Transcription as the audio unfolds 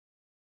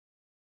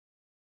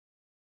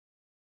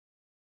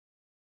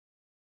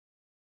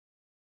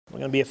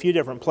going to be a few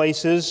different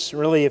places.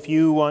 Really, if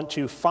you want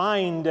to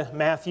find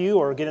Matthew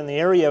or get in the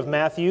area of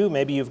Matthew,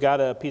 maybe you've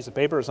got a piece of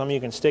paper or something you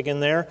can stick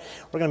in there.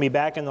 We're going to be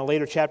back in the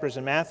later chapters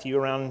in Matthew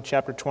around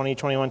chapter 20,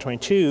 21,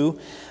 22.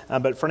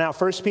 But for now,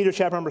 1 Peter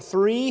chapter number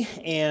 3,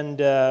 and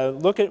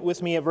look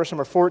with me at verse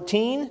number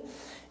 14.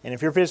 And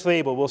if you're physically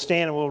able, we'll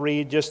stand and we'll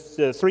read just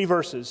 3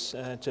 verses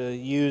to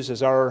use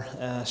as our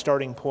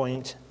starting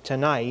point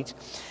tonight.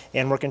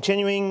 And we're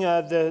continuing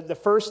the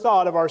first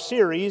thought of our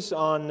series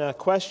on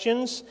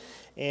questions.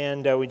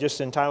 And we just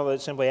entitled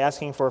it simply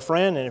Asking for a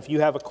Friend. And if you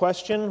have a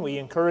question, we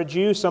encourage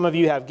you. Some of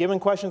you have given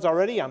questions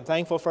already. I'm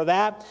thankful for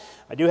that.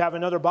 I do have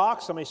another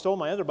box. Somebody stole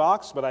my other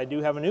box, but I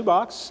do have a new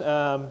box.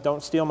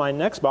 Don't steal my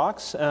next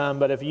box.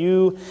 But if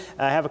you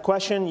have a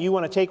question, you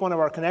want to take one of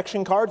our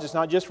connection cards. It's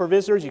not just for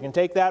visitors. You can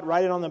take that,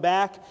 write it on the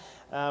back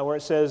where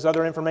it says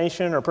other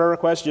information or prayer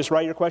requests. Just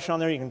write your question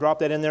on there. You can drop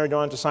that in there. You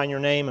don't have to sign your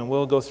name, and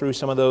we'll go through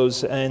some of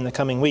those in the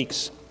coming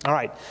weeks. All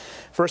right.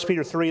 1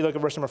 Peter 3, look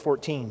at verse number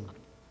 14.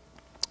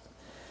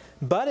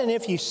 But and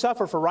if ye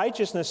suffer for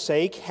righteousness'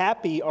 sake,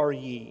 happy are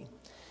ye.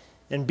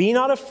 And be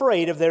not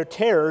afraid of their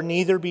terror,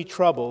 neither be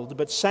troubled,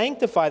 but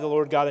sanctify the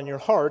Lord God in your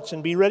hearts,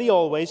 and be ready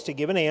always to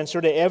give an answer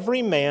to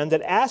every man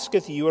that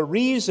asketh you a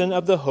reason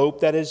of the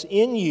hope that is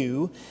in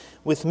you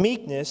with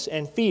meekness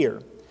and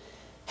fear,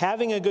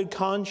 having a good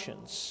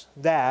conscience,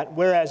 that,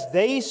 whereas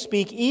they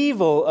speak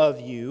evil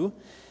of you,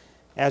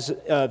 as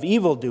of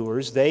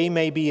evildoers, they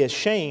may be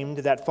ashamed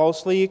that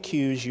falsely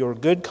accuse your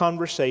good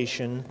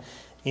conversation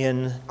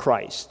in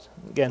Christ.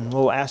 Again,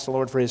 we'll ask the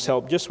Lord for His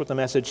help just with the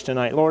message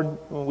tonight. Lord,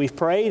 we've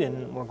prayed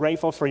and we're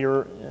grateful for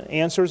your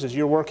answers as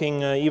you're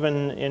working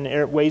even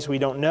in ways we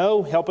don't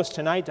know. Help us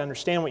tonight to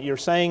understand what you're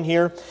saying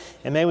here,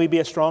 and may we be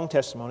a strong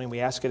testimony. We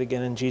ask it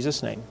again in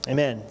Jesus' name.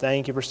 Amen.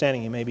 Thank you for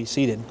standing. You may be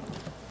seated.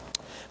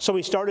 So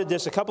we started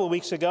this a couple of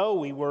weeks ago.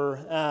 We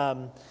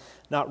were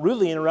not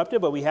rudely interrupted,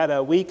 but we had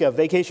a week of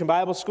Vacation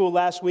Bible School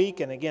last week.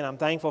 And again, I'm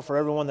thankful for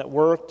everyone that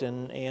worked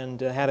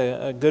and had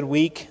a good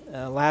week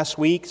last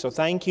week. So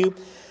thank you.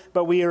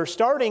 But we are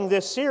starting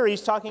this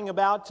series talking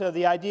about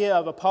the idea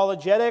of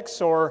apologetics,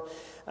 or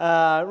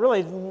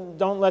really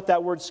don't let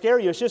that word scare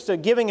you. It's just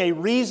giving a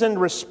reasoned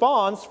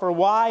response for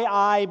why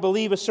I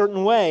believe a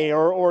certain way,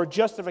 or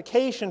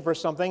justification for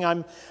something.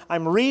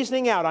 I'm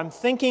reasoning out. I'm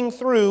thinking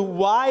through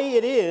why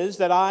it is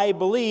that I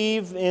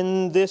believe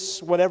in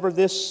this, whatever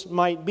this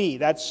might be.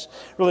 That's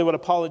really what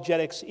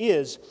apologetics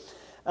is.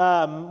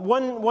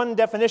 One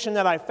definition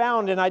that I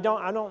found, and I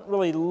don't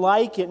really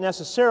like it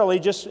necessarily,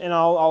 and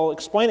I'll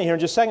explain it here in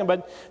just a second,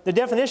 but the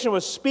definition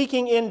was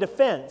speaking in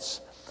defense.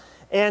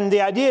 And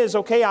the idea is,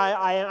 okay,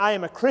 I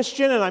am a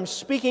Christian and I'm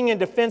speaking in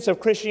defense of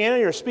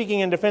Christianity or speaking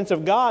in defense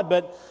of God,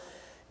 but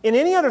in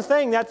any other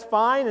thing, that's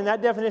fine, and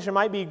that definition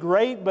might be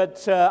great,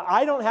 but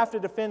I don't have to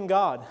defend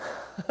God.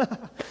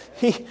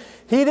 He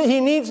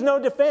needs no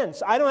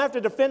defense. I don't have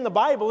to defend the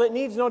Bible. It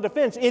needs no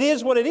defense. It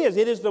is what it is.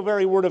 It is the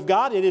very Word of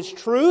God. It is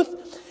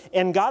truth,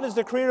 and God is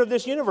the creator of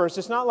this universe.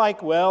 It's not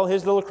like, well,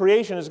 His little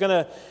creation is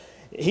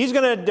He's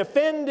going to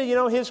defend,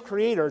 His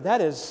creator.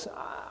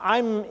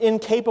 I'm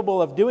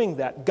incapable of doing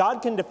that.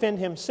 God can defend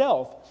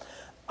Himself.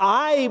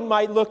 I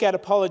might look at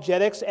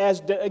apologetics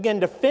as, again,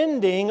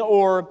 defending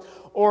or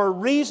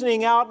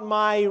reasoning out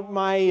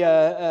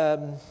my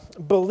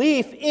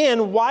belief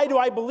in why do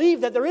I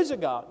believe that there is a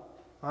God.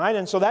 All right,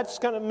 and so that's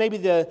kind of maybe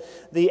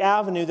the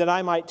avenue that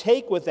I might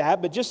take with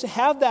that, but just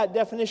have that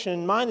definition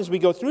in mind as we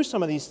go through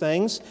some of these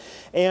things.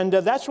 And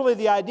that's really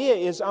the idea,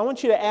 is I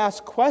want you to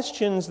ask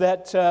questions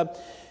that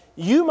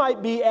you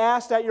might be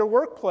asked at your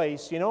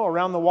workplace,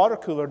 around the water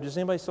cooler. Does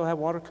anybody still have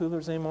water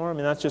coolers anymore? I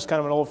mean, that's just kind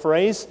of an old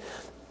phrase.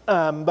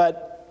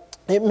 But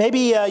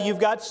maybe you've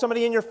got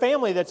somebody in your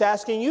family that's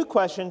asking you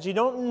questions. You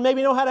don't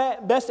maybe know how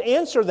to best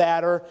answer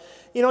that, or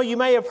you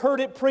may have heard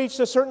it preached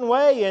a certain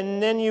way,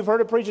 and then you've heard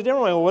it preached a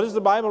different way. Well, what does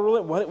the Bible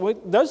really?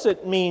 What does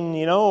it mean?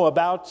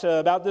 About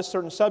this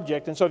certain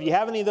subject. And so, if you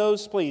have any of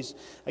those, please,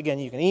 again,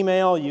 you can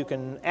email, you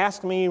can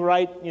ask me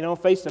right,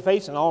 face to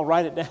face, and I'll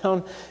write it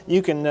down.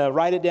 You can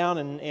write it down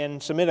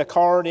and submit a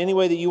card any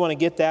way that you want to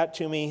get that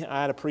to me.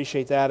 I'd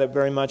appreciate that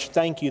very much.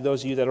 Thank you,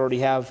 those of you that already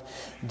have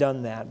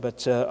done that.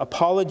 But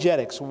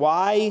apologetics.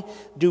 Why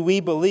do we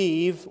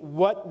believe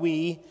what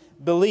we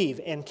believe?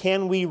 And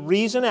can we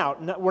reason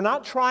out? We're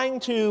not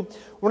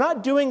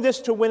doing this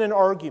to win an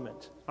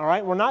argument. All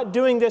right? We're not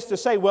doing this to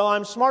say, well,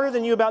 I'm smarter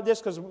than you about this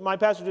because my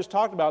pastor just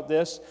talked about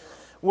this.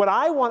 What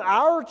I want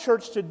our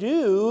church to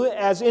do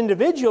as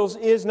individuals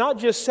is not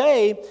just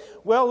say,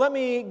 well, let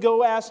me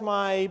go ask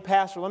my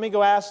pastor, let me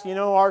go ask,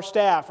 our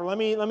staff, or let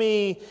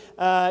me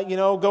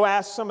go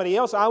ask somebody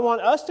else. I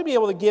want us to be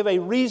able to give a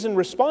reasoned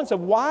response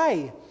of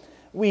why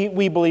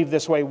we believe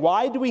this way.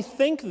 Why do we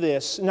think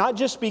this? Not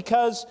just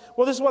because,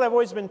 well, this is what I've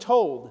always been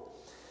told.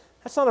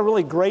 That's not a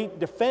really great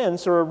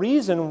defense or a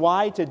reason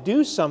why to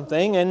do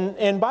something.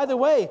 And by the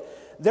way,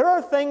 there are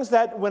things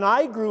that when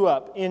I grew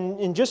up,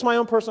 in just my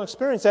own personal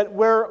experience, that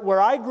where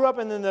I grew up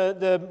and in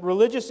the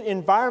religious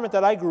environment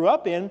that I grew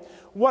up in,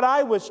 what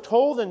I was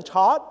told and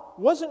taught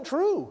wasn't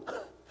true.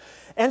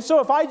 And so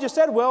if I just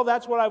said, well,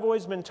 that's what I've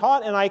always been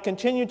taught, and I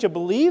continue to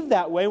believe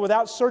that way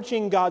without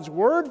searching God's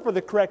Word for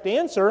the correct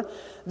answer,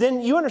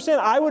 then you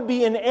understand I would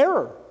be in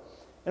error.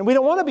 And we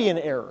don't want to be in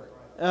error.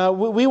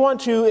 We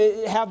want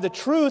to have the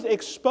truth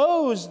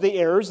expose the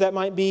errors that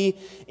might be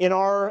in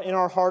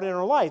our heart and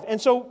our life. And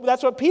so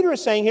that's what Peter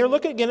is saying here.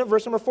 Look again at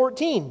verse number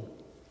 14.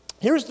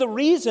 Here's the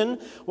reason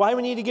why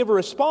we need to give a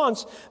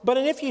response. But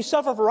and if ye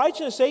suffer for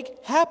righteousness' sake,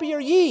 happy are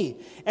ye.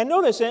 And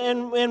notice,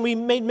 and we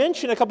made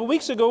mention a couple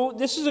weeks ago,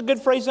 this is a good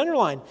phrase to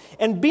underline.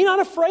 And be not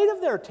afraid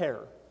of their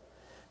terror.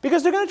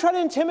 Because they're going to try to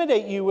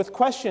intimidate you with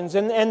questions.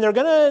 And they're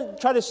going to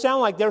try to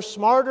sound like they're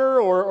smarter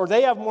or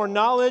they have more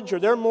knowledge or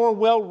they're more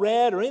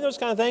well-read or any of those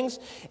kind of things.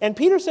 And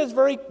Peter says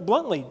very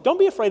bluntly, don't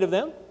be afraid of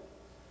them.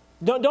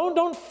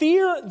 Don't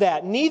fear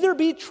that. Neither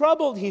be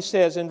troubled, he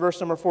says in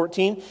verse number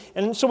 14.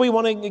 And so we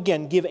want to,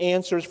 again, give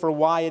answers for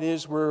why it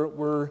is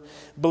we're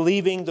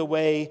believing the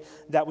way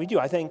that we do.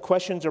 I think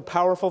questions are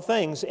powerful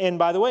things. And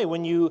by the way,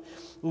 when you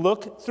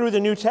look through the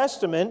New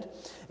Testament,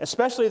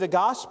 especially the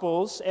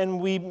Gospels, and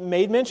we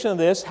made mention of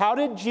this, how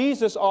did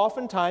Jesus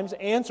oftentimes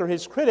answer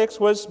his critics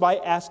was by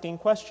asking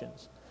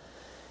questions.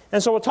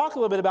 And so we'll talk a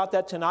little bit about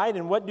that tonight,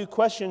 and what do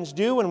questions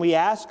do when we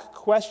ask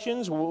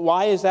questions?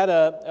 Why is that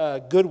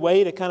a good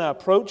way to kind of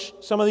approach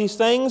some of these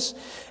things?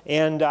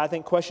 And I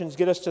think questions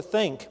get us to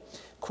think.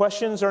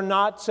 Questions are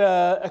not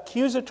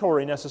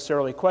accusatory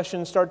necessarily.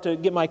 Questions start to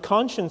get my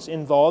conscience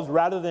involved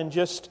rather than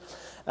just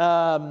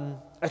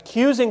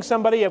accusing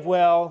somebody of,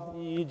 well,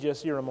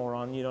 you're a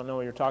moron, you don't know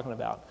what you're talking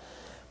about.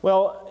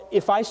 Well,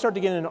 if I start to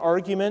get in an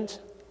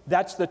argument,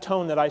 that's the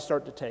tone that I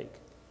start to take.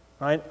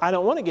 Right? I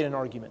don't want to get in an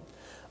argument.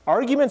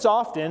 Arguments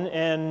often,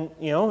 and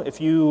if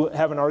you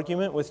have an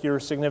argument with your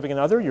significant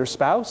other, your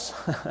spouse,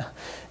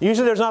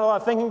 usually there's not a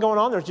lot of thinking going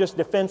on. There's just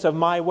defense of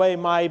my way,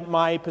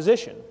 my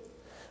position.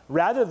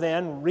 Rather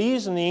than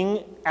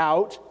reasoning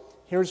out,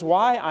 here's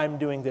why I'm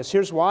doing this,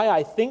 here's why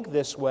I think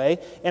this way,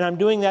 and I'm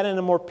doing that in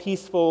a more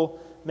peaceful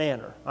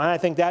manner. And I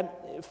think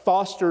that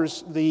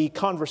fosters the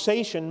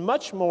conversation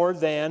much more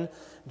than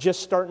just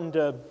starting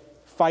to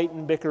fight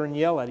and bicker and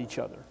yell at each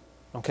other.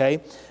 Okay?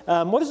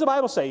 What does the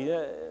Bible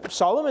say?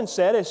 Solomon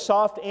said, a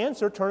soft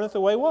answer turneth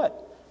away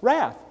what?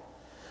 Wrath.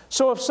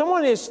 So if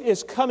someone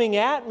is coming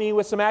at me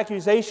with some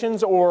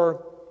accusations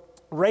or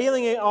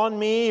railing on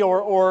me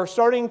or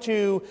starting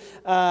to,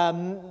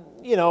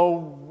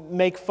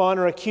 make fun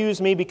or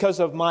accuse me because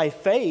of my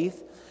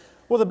faith,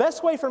 well, the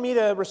best way for me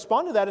to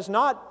respond to that is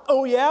not,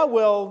 oh yeah,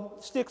 well,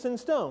 sticks and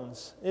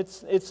stones.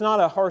 It's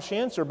not a harsh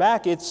answer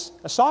back. It's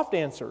a soft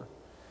answer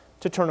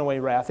to turn away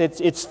wrath.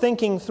 It's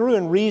thinking through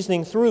and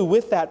reasoning through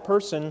with that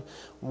person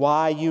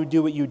why you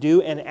do what you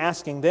do and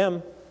asking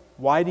them,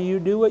 why do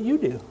you do what you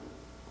do?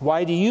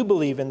 Why do you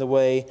believe in the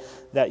way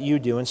that you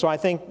do? And so I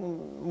think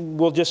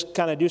we'll just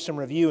kind of do some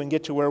review and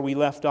get to where we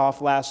left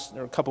off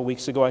a couple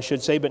weeks ago, I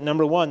should say. But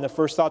number one, the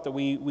first thought that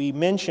we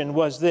mentioned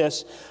was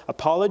this: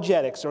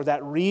 apologetics, or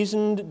that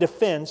reasoned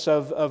defense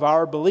of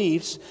our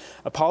beliefs.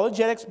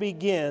 Apologetics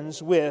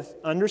begins with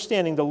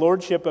understanding the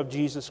lordship of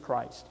Jesus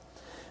Christ.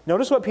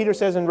 Notice what Peter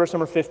says in verse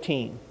number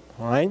 15.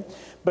 All right?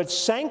 But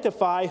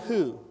sanctify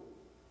who?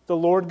 The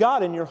Lord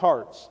God in your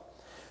hearts.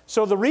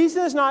 So the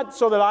reason is not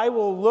so that I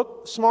will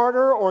look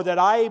smarter or that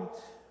I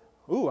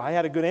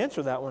had a good answer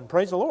to that one.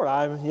 Praise the Lord.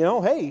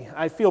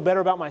 I feel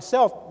better about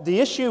myself. The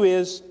issue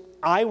is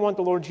I want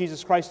the Lord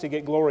Jesus Christ to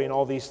get glory in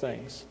all these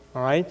things.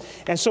 All right?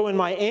 And so in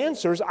my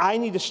answers, I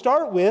need to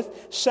start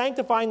with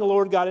sanctifying the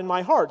Lord God in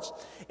my hearts.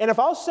 And if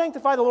I'll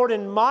sanctify the Lord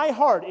in my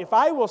heart, if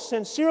I will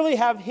sincerely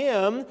have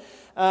Him,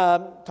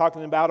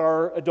 talking about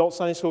our adult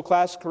Sunday school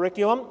class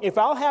curriculum, if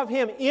I'll have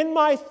Him in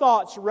my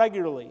thoughts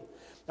regularly,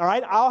 all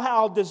right,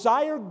 I'll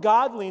desire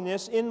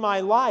godliness in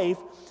my life,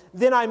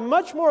 then I'm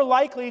much more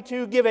likely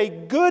to give a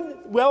good,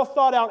 well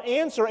thought out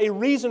answer, a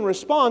reasoned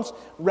response,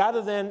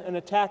 rather than an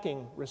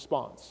attacking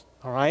response.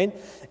 All right?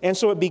 And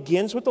so it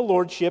begins with the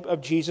lordship of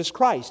Jesus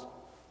Christ.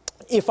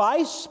 If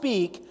I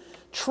speak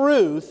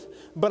truth,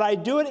 but I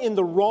do it in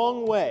the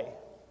wrong way,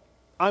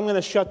 I'm going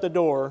to shut the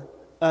door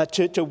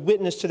to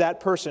witness to that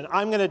person.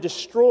 I'm going to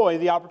destroy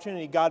the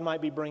opportunity God might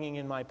be bringing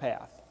in my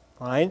path.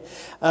 All right?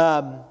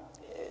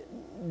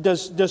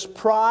 Does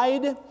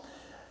pride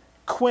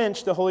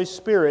quench the Holy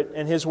Spirit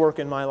and His work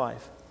in my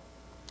life?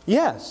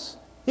 Yes.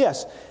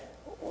 Yes.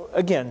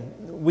 Again,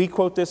 we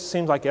quote this, it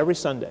seems like every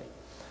Sunday.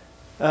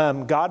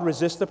 God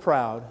resists the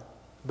proud,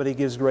 but He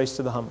gives grace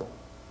to the humble.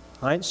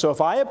 Right? So if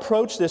I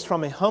approach this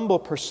from a humble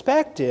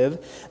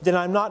perspective, then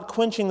I'm not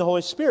quenching the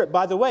Holy Spirit.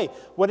 By the way,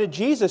 what did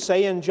Jesus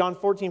say in John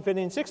 14,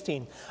 15,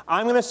 16?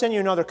 I'm going to send you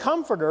another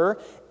comforter,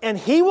 and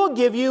He will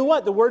give you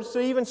what? The words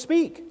to even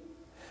speak.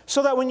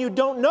 So that when you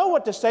don't know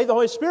what to say, the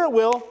Holy Spirit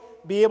will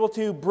be able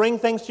to bring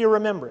things to your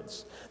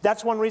remembrance.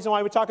 That's one reason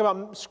why we talk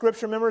about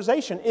Scripture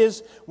memorization,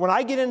 is when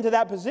I get into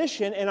that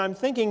position and I'm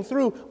thinking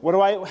through,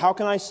 how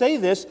can I say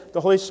this?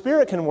 The Holy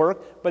Spirit can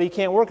work, but He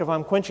can't work if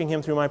I'm quenching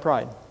Him through my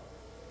pride.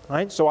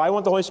 Right? So I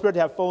want the Holy Spirit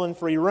to have full and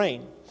free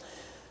reign.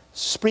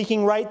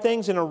 Speaking right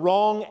things in a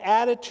wrong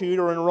attitude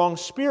or in a wrong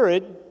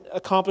spirit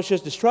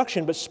accomplishes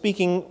destruction, but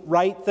speaking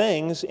right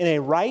things in a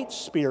right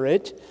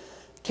spirit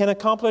can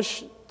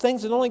accomplish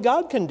things that only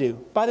God can do.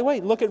 By the way,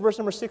 look at verse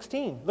number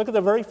 16. Look at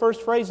the very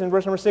first phrase in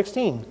verse number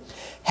 16.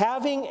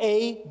 Having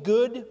a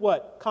good,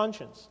 what?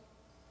 Conscience.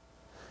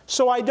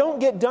 So I don't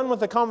get done with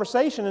the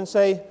conversation and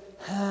say,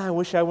 I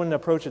wish I wouldn't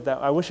approach it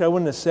that way. I wish I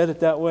wouldn't have said it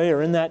that way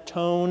or in that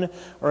tone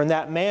or in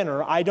that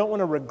manner. I don't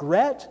want to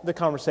regret the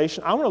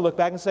conversation. I want to look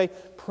back and say,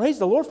 praise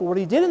the Lord for what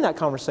He did in that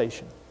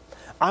conversation.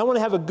 I want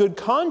to have a good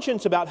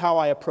conscience about how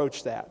I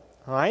approach that.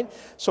 All right?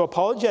 So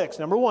apologetics,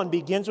 number one,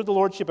 begins with the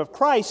Lordship of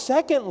Christ.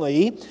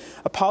 Secondly,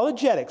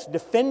 apologetics,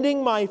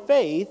 defending my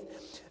faith,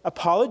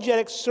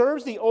 apologetics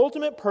serves the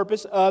ultimate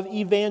purpose of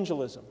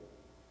evangelism.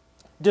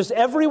 Does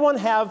everyone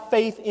have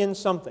faith in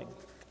something?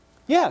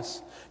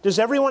 Yes. Does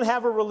everyone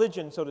have a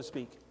religion, so to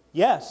speak?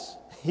 Yes.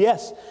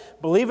 Yes.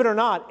 Believe it or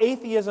not,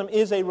 atheism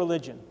is a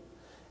religion.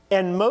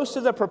 And most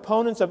of the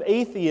proponents of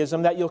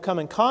atheism that you'll come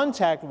in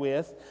contact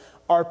with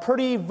are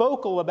pretty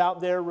vocal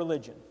about their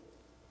religion.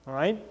 All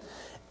right?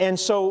 And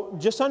so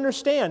just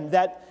understand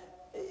that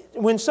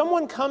when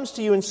someone comes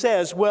to you and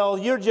says, well,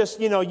 you're just,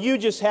 you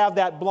just have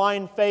that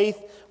blind faith,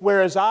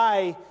 whereas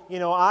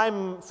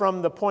I'm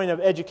from the point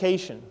of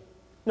education.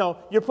 No,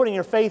 you're putting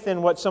your faith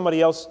in what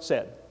somebody else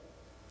said.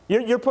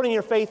 You're putting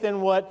your faith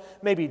in what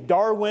maybe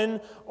Darwin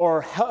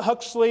or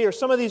Huxley or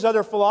some of these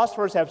other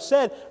philosophers have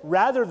said,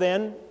 rather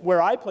than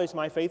where I place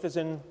my faith is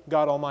in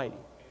God Almighty.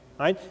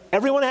 Right?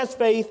 Everyone has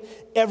faith.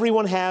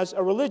 Everyone has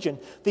a religion.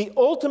 The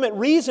ultimate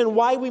reason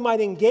why we might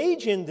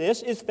engage in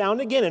this is found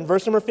again in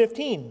verse number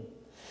 15.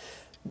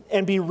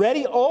 And be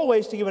ready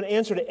always to give an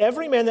answer to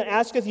every man that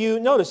asketh you,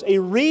 notice, a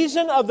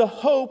reason of the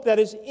hope that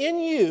is in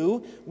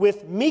you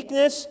with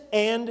meekness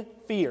and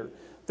fear.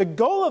 The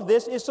goal of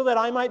this is so that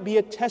I might be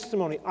a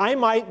testimony. I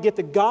might get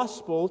the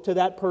gospel to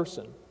that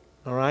person.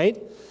 All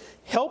right?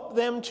 Help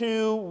them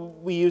to,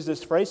 we use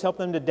this phrase, help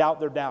them to doubt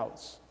their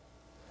doubts.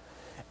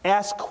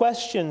 Ask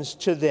questions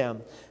to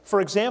them.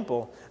 For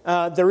example,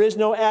 there is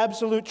no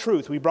absolute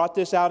truth. We brought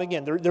this out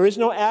again. There is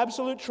no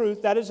absolute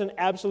truth. That is an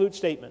absolute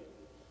statement.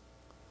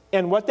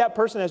 And what that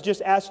person has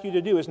just asked you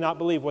to do is not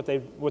believe what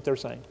they're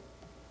saying.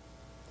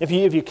 If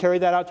you carry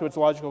that out to its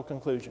logical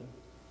conclusion.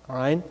 All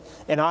right?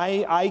 And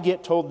I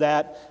get told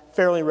that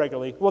fairly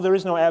regularly. Well, there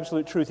is no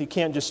absolute truth. You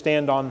can't just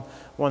stand on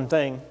one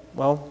thing.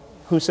 Well,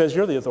 who says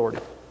you're the authority?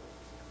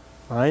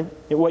 All right?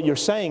 What you're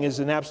saying is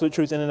an absolute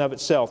truth in and of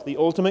itself. The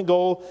ultimate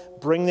goal,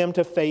 bring them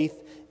to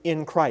faith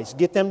in Christ.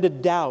 Get them to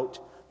doubt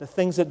the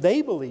things that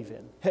they believe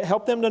in.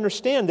 Help them to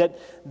understand that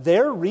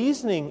their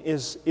reasoning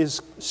is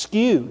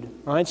skewed.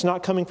 All right? It's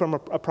not coming from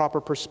a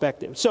proper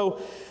perspective. So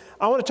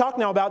I want to talk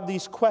now about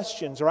these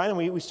questions. All right? And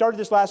we started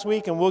this last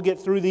week, and we'll get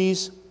through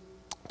these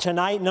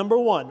tonight. Number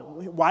one,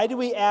 why do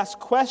we ask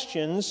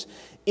questions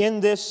in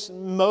this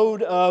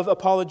mode of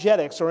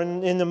apologetics or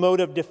in the mode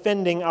of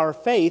defending our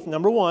faith?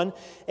 Number one,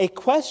 a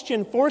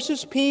question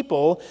forces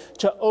people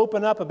to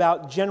open up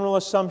about general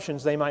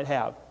assumptions they might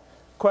have.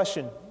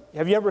 Question,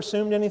 have you ever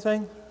assumed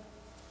anything?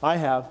 I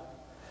have.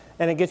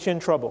 And it gets you in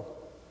trouble.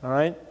 All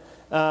right?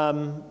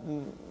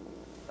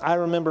 I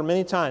remember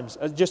many times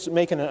just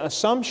making an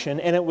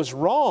assumption, and it was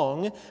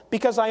wrong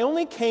because I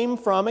only came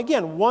from,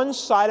 again, one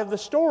side of the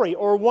story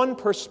or one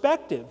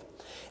perspective.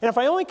 And if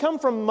I only come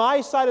from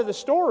my side of the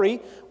story,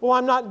 well,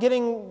 I'm not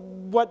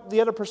getting what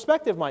the other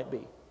perspective might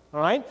be. All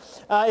right?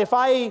 If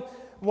I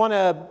want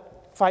to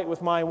fight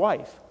with my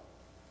wife,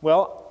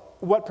 well,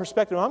 what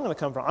perspective am I going to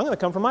come from? I'm going to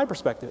come from my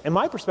perspective. And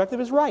my perspective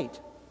is right.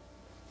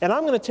 And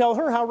I'm going to tell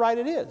her how right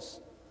it is.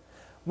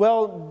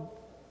 Well,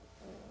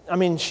 I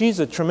mean, she's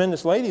a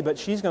tremendous lady, but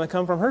she's going to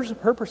come from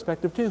her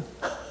perspective too.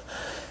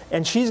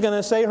 And she's going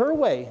to say her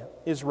way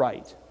is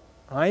right.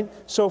 Right?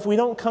 So if we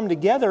don't come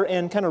together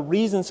and kind of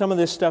reason some of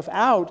this stuff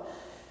out,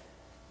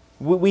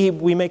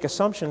 we make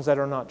assumptions that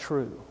are not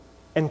true.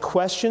 And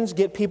questions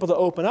get people to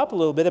open up a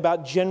little bit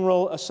about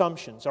general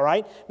assumptions. All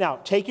right? Now,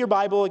 take your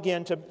Bible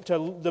again to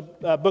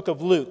the book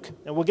of Luke.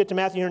 And we'll get to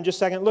Matthew here in just a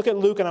second. Look at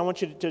Luke, and I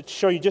want you to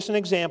show you just an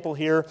example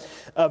here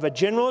of a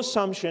general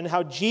assumption,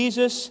 how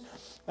Jesus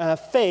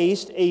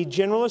faced a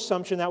general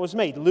assumption that was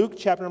made. Luke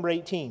chapter number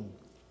 18.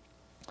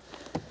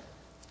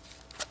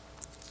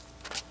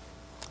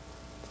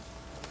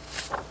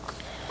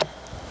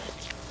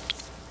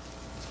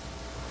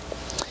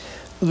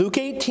 Luke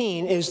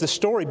 18 is the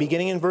story,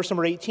 beginning in verse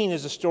number 18,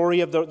 is the story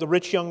of the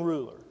rich young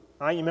ruler.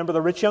 All right, you remember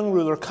the rich young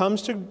ruler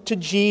comes to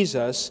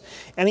Jesus,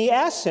 and he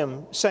asks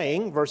him,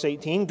 saying, verse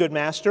 18, Good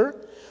master,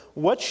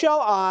 what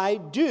shall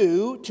I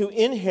do to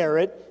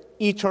inherit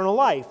eternal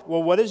life?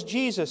 Well, what does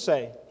Jesus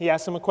say? He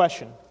asks him a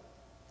question.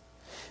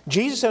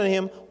 Jesus said to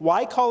him,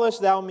 Why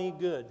callest thou me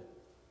good?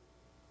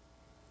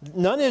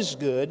 None is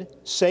good,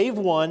 save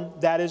one,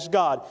 that is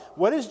God.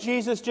 What does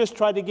Jesus just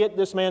try to get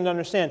this man to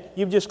understand?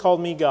 You've just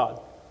called me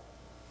God.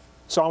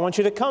 So I want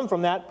you to come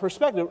from that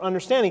perspective,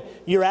 understanding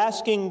you're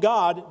asking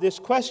God this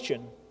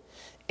question.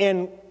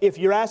 And if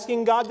you're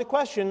asking God the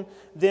question,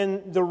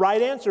 then the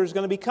right answer is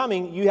going to be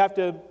coming. You have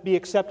to be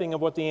accepting of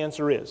what the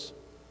answer is.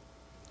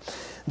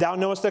 Thou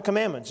knowest the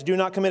commandments. Do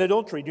not commit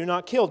adultery. Do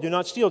not kill. Do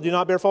not steal. Do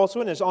not bear false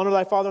witness. Honor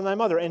thy father and thy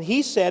mother. And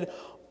he said,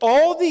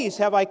 All these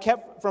have I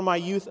kept from my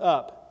youth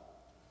up.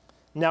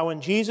 Now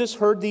when Jesus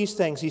heard these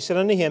things, he said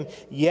unto him,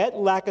 Yet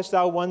lackest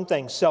thou one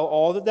thing. Sell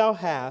all that thou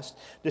hast,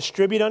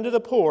 distribute unto the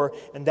poor,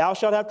 and thou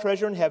shalt have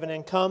treasure in heaven,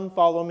 and come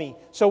follow me.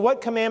 So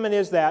what commandment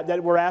is that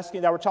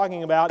we're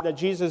talking about, that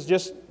Jesus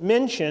just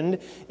mentioned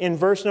in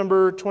verse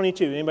number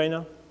 22? Anybody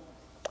know?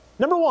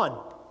 Number 1.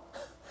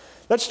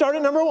 Let's start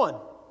at number 1.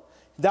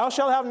 Thou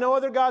shalt have no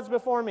other gods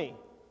before me.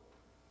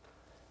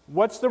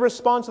 What's the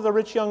response of the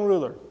rich young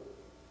ruler?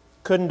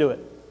 Couldn't do it.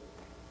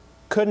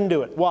 Couldn't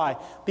do it. Why?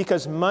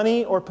 Because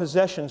money or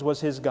possessions was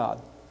his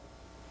God.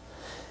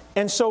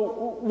 And so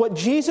what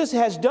Jesus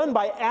has done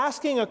by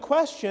asking a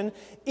question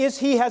is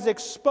he has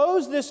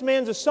exposed this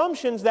man's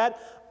assumptions that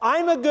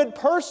I'm a good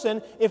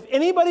person. If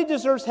anybody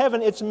deserves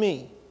heaven, it's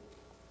me.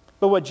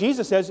 But what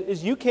Jesus says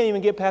is you can't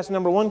even get past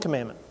number 1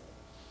 commandment.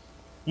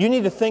 You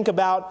need to think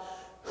about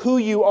who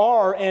you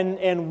are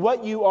and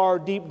what you are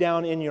deep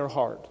down in your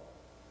heart.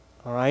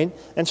 All right?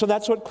 And so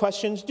that's what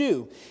questions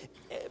do.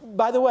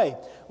 By the way,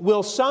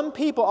 will some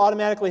people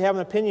automatically have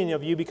an opinion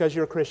of you because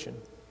you're a Christian?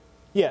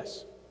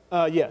 Yes.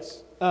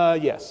 Yes.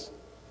 Yes.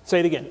 Say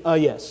it again.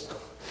 Yes.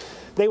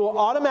 They will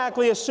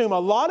automatically assume a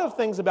lot of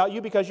things about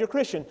you because you're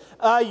Christian.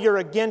 You're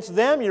against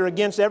them. You're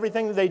against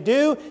everything that they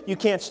do. You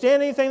can't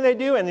stand anything they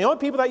do. And the only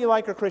people that you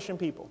like are Christian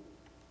people.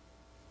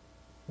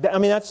 I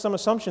mean, that's some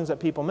assumptions that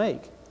people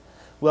make.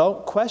 Well,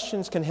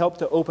 questions can help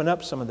to open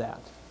up some of that.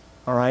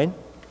 All right?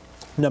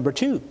 Number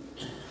 2.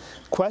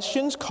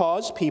 Questions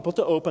cause people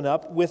to open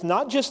up with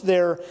not just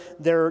their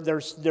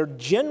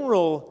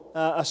general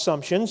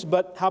assumptions,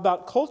 but how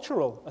about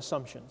cultural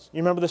assumptions? You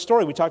remember the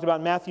story we talked about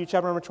in Matthew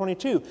chapter number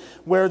 22,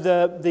 where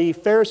the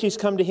Pharisees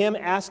come to him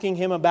asking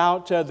him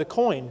about the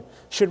coin.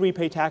 Should we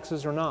pay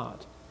taxes or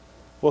not?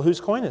 Well,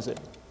 whose coin is it?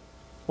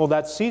 Well,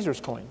 that's Caesar's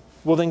coin.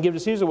 Well, then give to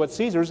Caesar what's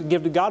Caesar's and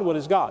give to God what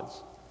is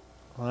God's.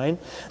 Right?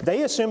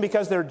 They assume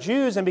because they're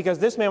Jews and because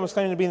this man was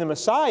claiming to be the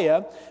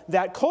Messiah,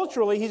 that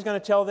culturally he's going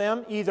to tell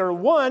them either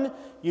 1,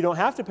 you don't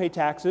have to pay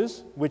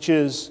taxes, which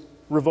is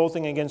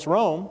revolting against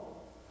Rome,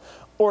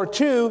 or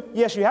 2,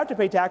 yes, you have to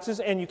pay taxes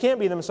and you can't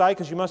be the Messiah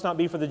because you must not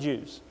be for the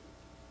Jews.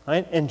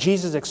 Right? And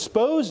Jesus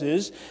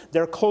exposes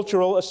their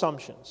cultural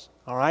assumptions.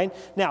 All right?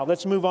 Now,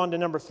 let's move on to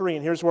number 3,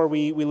 and here's where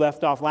we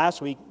left off last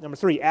week. Number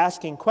 3,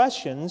 asking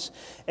questions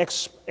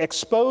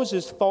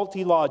exposes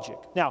faulty logic.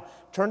 Now,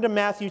 turn to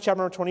Matthew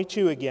chapter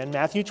 22 again.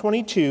 Matthew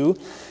 22,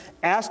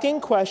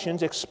 asking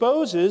questions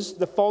exposes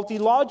the faulty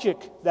logic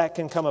that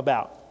can come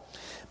about.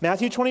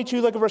 Matthew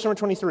 22, look at verse number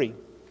 23.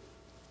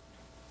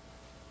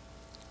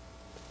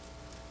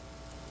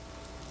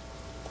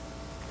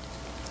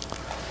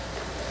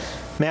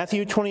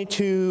 Matthew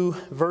 22,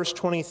 verse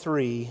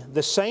 23.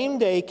 The same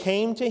day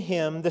came to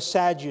him the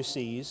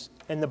Sadducees,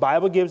 and the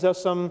Bible gives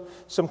us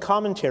some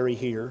commentary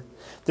here.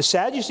 The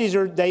Sadducees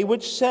they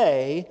would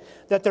say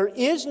that there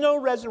is no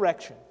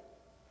resurrection.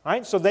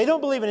 Right? So they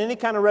don't believe in any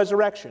kind of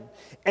resurrection.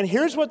 And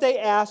here's what they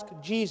ask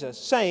Jesus,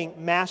 saying,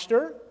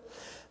 Master,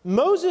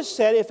 Moses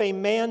said if a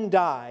man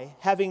die,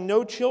 having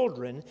no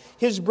children,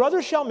 his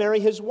brother shall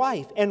marry his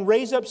wife, and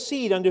raise up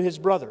seed unto his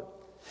brother.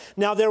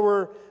 Now there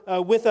were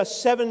with us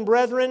 7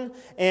 brethren,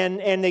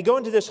 and they go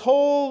into this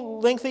whole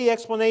lengthy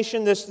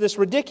explanation, this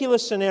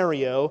ridiculous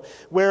scenario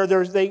where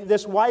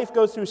this wife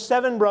goes through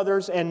 7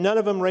 brothers and none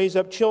of them raise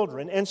up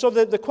children. And so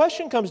the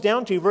question comes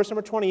down to verse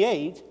number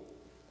 28.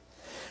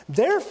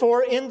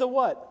 Therefore, in the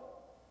what?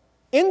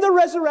 In the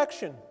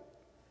resurrection.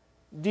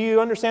 Do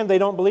you understand they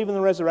don't believe in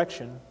the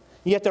resurrection?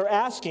 Yet they're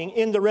asking,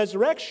 in the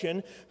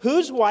resurrection,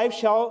 whose wife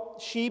shall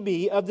she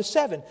be of the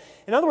 7?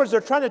 In other words,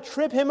 they're trying to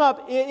trip him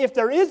up. If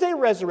there is a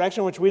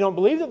resurrection, which we don't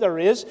believe that there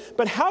is,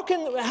 but how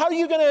are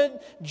you going to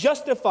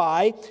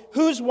justify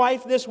whose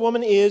wife this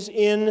woman is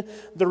in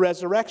the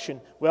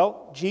resurrection?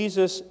 Well,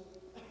 Jesus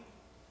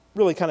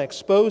really kind of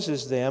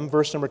exposes them.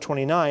 Verse number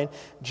 29,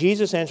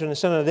 Jesus answered and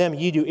said unto them,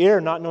 Ye do err,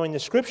 not knowing the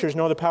Scriptures,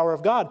 nor the power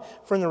of God.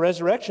 For in the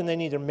resurrection they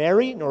neither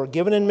marry nor are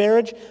given in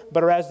marriage,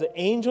 but are as the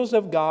angels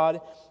of God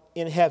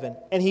in heaven.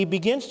 And he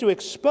begins to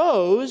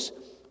expose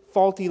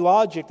faulty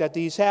logic that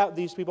these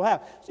people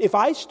have. If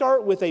I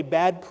start with a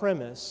bad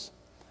premise,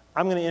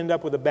 I'm going to end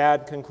up with a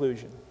bad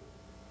conclusion.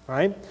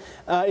 Right?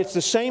 It's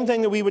the same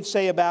thing that we would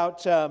say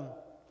about,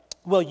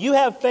 well, you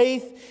have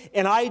faith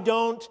and I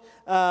don't.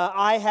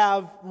 I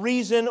have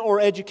reason or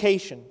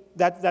education.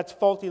 That's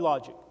faulty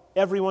logic.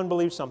 Everyone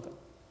believes something.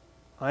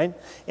 Right?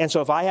 And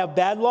so if I have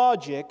bad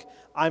logic,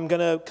 I'm going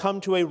to come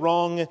to a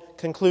wrong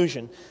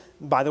conclusion.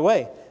 By the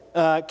way,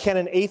 can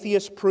an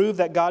atheist prove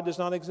that God does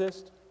not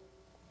exist?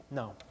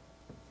 No.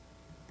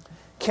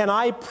 Can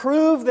I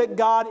prove that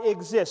God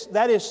exists?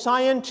 That is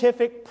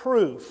scientific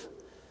proof.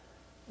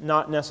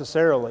 Not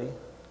necessarily.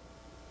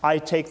 I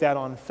take that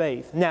on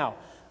faith. Now,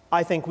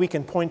 I think we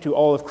can point to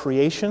all of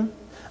creation.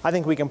 I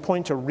think we can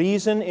point to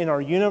reason in our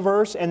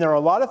universe, and there are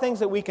a lot of things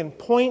that we can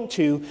point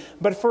to,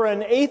 but for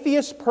an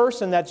atheist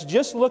person that's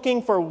just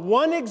looking for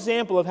one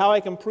example of how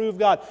I can prove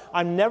God,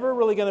 I'm never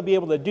really going to be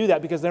able to do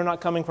that because they're not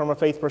coming from a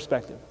faith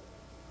perspective.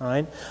 All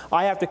right?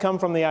 I have to come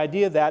from the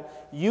idea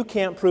that you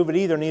can't prove it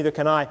either, neither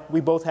can I. We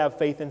both have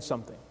faith in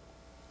something.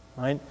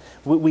 Right?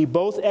 We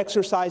both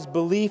exercise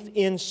belief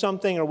in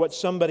something or what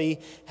somebody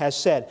has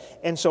said.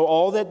 And so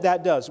all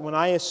that does, when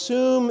I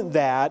assume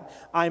that,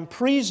 I'm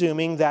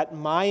presuming that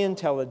my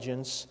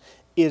intelligence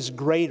is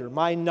greater.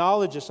 My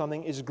knowledge of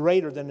something is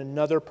greater than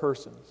another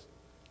person's.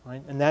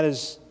 Right? And that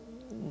is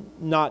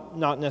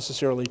not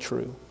necessarily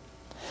true.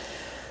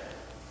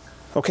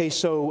 Okay,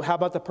 so how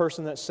about the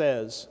person that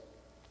says,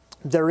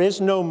 there is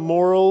no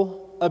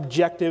moral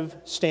objective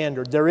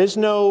standard. There is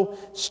no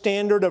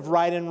standard of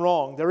right and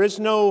wrong. There is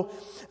no,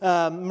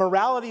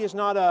 morality is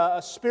not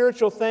a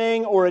spiritual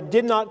thing, or it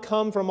did not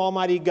come from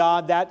Almighty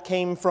God. That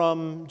came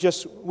from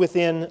just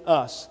within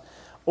us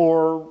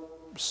or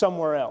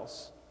somewhere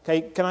else.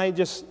 Okay, can I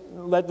just,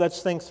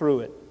 let's think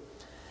through it.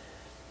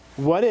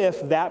 What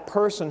if that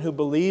person who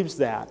believes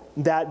that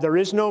there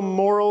is no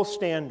moral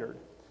standard,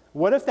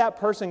 what if that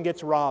person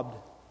gets robbed?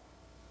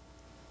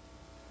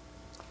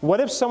 What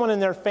if someone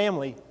in their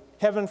family,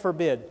 heaven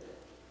forbid,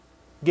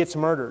 gets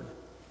murdered?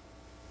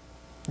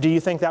 Do you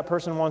think that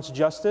person wants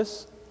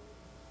justice?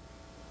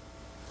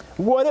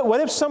 What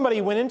if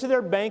somebody went into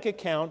their bank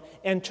account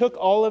and took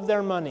all of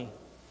their money?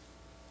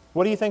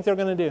 What do you think they're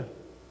going to do?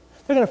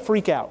 They're going to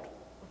freak out.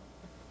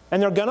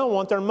 And they're going to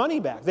want their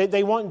money back.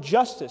 They want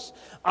justice.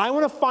 I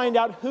want to find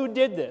out who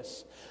did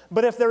this.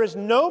 But if there is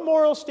no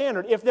moral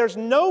standard, if there's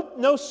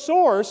no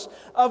source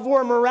of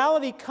where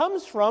morality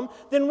comes from,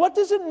 then what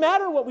does it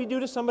matter what we do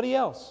to somebody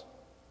else?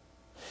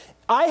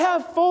 I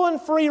have full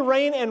and free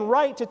reign and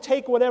right to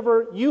take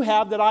whatever you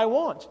have that I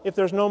want if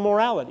there's no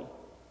morality.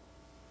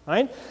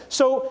 Right?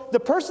 So the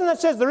person that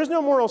says there is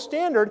no moral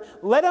standard,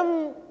 let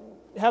them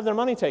have their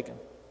money taken.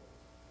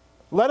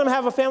 Let them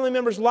have a family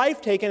member's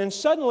life taken, and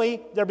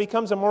suddenly there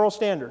becomes a moral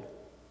standard.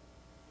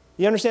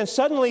 You understand?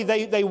 Suddenly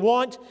they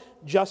want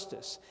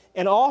justice.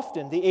 And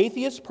often the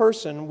atheist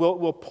person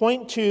will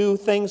point to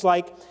things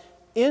like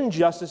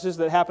injustices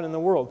that happen in the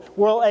world.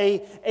 Well,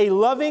 a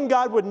loving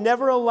God would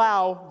never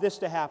allow this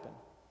to happen.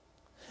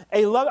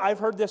 I've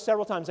heard this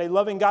several times. A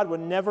loving God would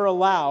never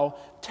allow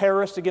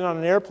terrorists to get on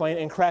an airplane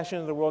and crash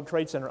into the World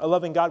Trade Center. A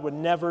loving God would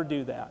never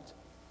do that.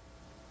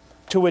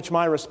 To which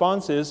my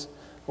response is,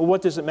 well,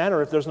 what does it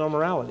matter if there's no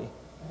morality?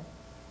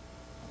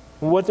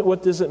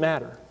 What does it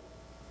matter?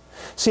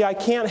 See, I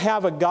can't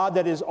have a God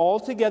that is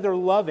altogether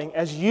loving,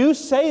 as you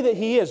say that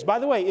He is. By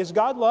the way, is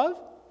God love?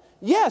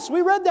 Yes,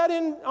 we read that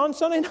on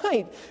Sunday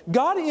night.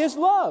 God is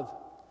love.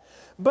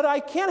 But I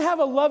can't have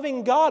a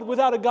loving God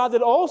without a God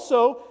that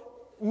also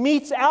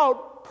metes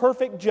out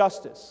perfect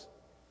justice.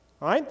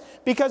 All right?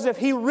 Because if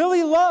He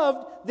really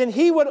loved, then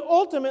He would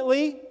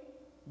ultimately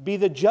be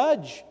the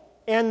judge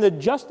and the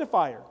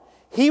justifier.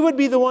 He would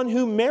be the one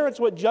who merits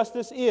what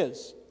justice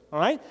is. All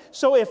right?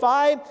 So if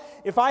I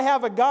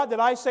have a God that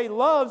I say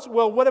loves,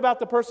 well, what about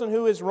the person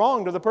who is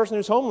wronged, or the person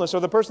who's homeless, or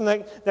the person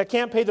that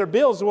can't pay their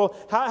bills? Well,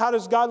 how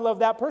does God love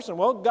that person?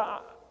 Well,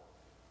 God,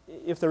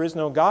 if there is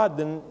no God,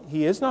 then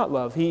He is not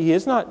love. He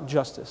is not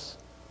justice.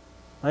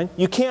 Right?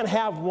 You can't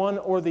have one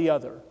or the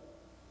other.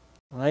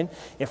 Right?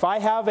 If I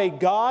have a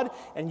God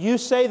and you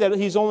say that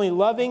He's only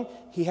loving,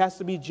 He has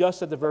to be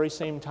just at the very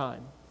same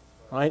time.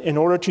 Right? In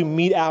order to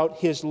mete out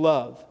His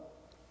love.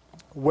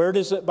 Where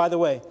does it, by the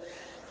way,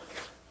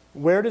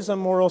 where does a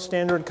moral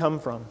standard come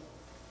from?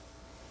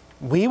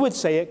 We would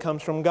say it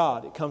comes from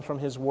God. It comes from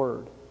His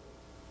Word.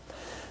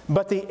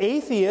 But the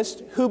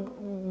atheist,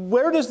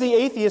 where does the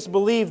atheist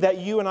believe that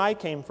you and I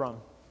came from?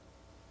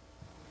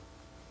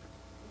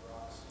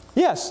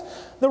 Yes,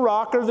 the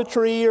rock or the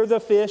tree or the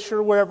fish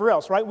or wherever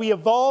else, right? We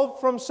evolved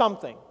from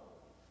something.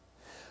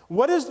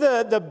 What is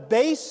the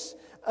base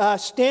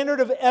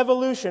standard of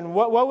evolution?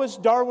 What was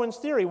Darwin's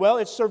theory? Well,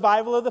 it's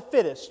survival of the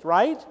fittest,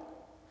 right?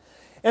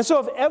 And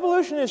so if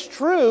evolution is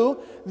true,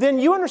 then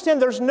you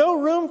understand there's no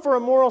room for a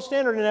moral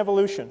standard in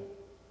evolution.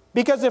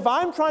 Because if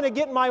I'm trying to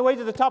get my way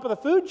to the top of the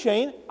food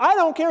chain, I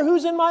don't care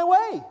who's in my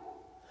way.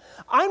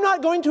 I'm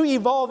not going to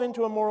evolve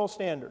into a moral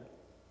standard.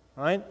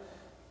 Right?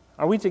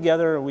 Are we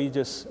together, or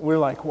we're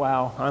like,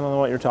 wow, I don't know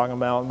what you're talking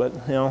about, but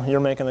you're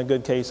making a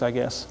good case, I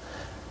guess.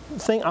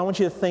 I want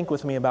you to think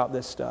with me about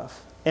this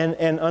stuff.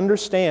 And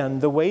understand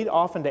the way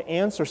often to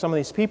answer some of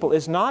these people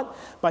is not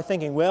by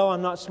thinking, well,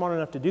 I'm not smart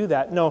enough to do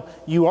that. No,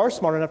 you are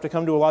smart enough to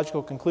come to a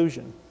logical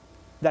conclusion.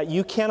 That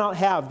you cannot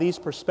have these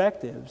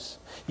perspectives.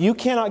 You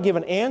cannot give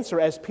an answer,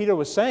 as Peter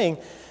was saying,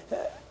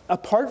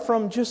 apart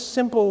from just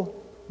simple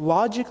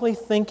logically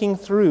thinking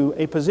through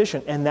a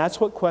position. And that's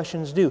what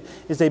questions do,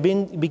 is they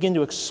begin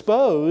to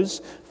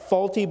expose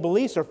faulty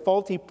beliefs or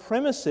faulty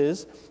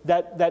premises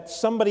that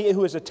somebody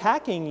who is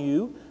attacking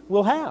you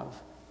will have.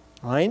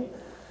 Right?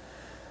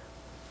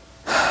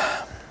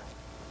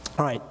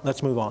 All right,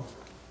 let's move on,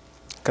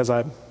 because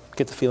I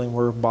get the feeling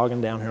we're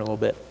bogging down here a little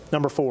bit.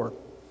 Number 4,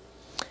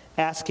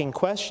 asking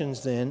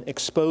questions then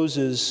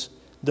exposes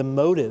the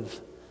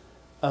motive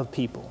of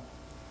people.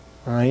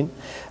 All right,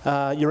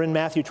 you're in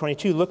Matthew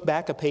 22. Look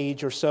back a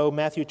page or so,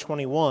 Matthew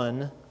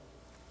 21.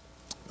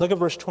 Look at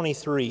verse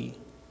 23.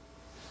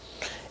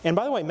 And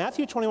by the way,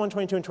 Matthew 21,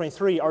 22, and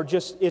 23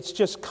 it's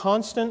just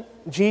constant.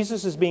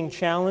 Jesus is being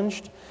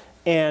challenged,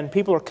 and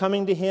people are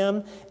coming to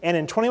him. And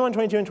in 21,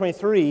 22, and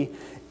 23,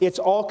 it's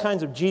all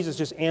kinds of Jesus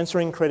just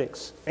answering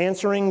critics,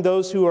 answering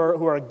those who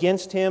are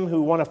against him,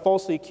 who want to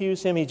falsely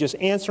accuse him. He's just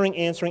answering.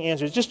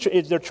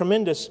 They're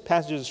tremendous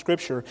passages of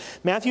Scripture.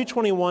 Matthew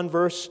 21,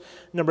 verse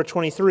number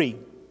 23.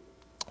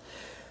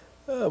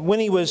 When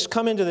he was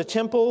come into the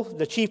temple,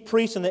 the chief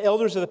priests and the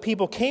elders of the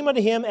people came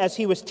unto him as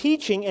he was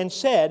teaching and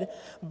said,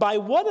 By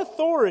what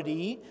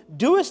authority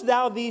doest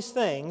thou these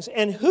things,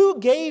 and who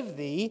gave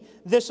thee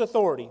this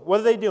authority?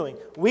 What are they doing?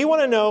 We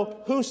want to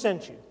know who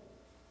sent you.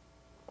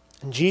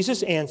 And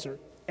Jesus answered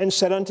and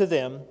said unto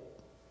them,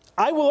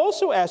 I will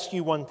also ask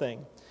you one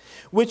thing,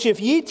 which if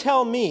ye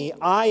tell me,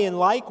 I in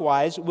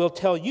likewise will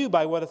tell you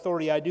by what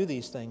authority I do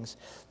these things.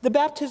 The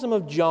baptism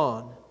of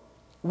John,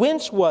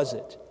 whence was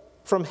it?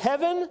 From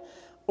heaven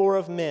or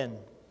of men?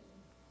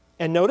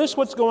 And notice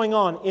what's going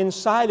on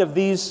inside of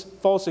these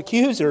false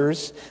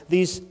accusers,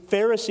 these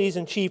Pharisees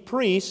and chief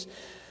priests.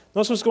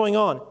 Notice what's going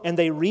on. And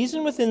they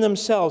reason within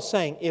themselves,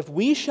 saying, If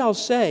we shall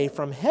say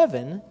from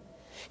heaven,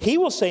 he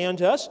will say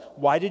unto us,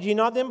 Why did ye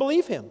not then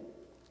believe him?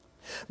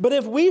 But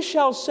if we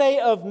shall say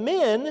of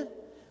men,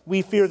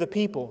 we fear the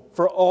people,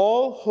 for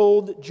all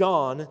hold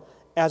John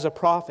as a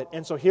prophet.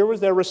 And so here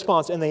was their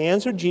response. And they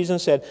answered Jesus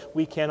and said,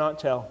 We cannot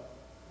tell.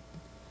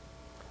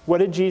 What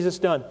had Jesus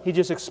done? He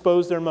just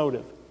exposed their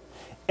motive.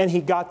 And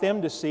he got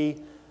them to see,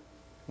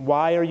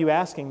 why are you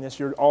asking this?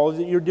 All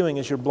that you're doing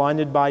is you're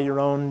blinded by your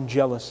own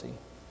jealousy.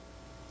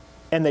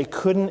 And they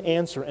couldn't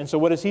answer. And so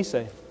what does he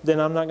say?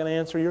 Then I'm not going to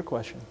answer your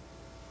question.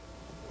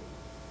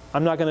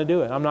 I'm not going to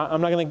do it. I'm not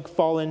going to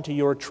fall into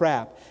your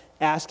trap.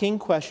 Asking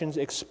questions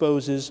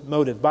exposes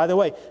motive. By the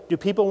way, do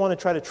people want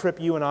to try to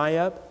trip you and I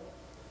up?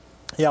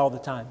 Yeah, all the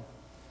time.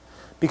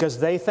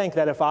 Because they think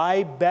that if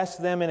I best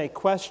them in a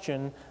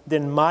question,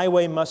 then my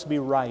way must be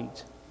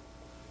right.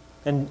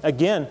 And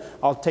again,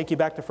 I'll take you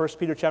back to 1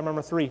 Peter chapter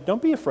number 3.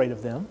 Don't be afraid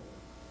of them.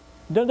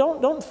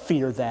 Don't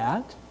fear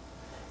that.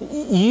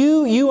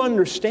 You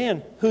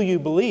understand who you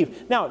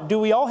believe. Now, do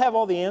we all have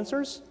all the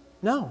answers?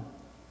 No.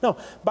 No.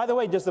 By the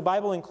way, does the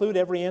Bible include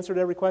every answer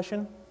to every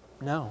question?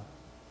 No.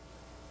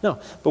 No.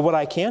 But what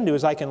I can do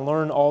is I can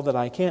learn all that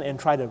I can and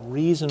try to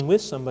reason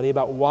with somebody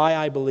about why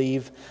I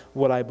believe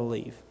what I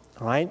believe.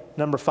 All right?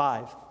 Number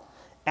 5,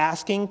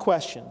 asking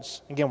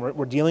questions. Again,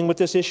 we're dealing with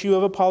this issue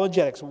of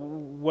apologetics.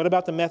 What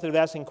about the method of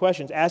asking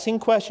questions? Asking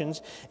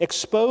questions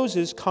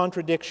exposes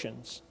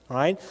contradictions. All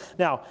right?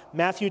 Now,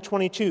 Matthew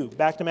 22.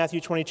 Back to Matthew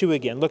 22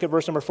 again. Look at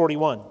verse number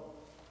 41.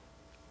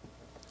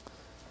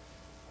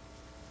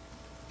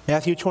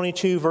 Matthew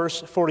 22,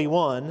 verse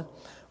 41.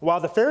 While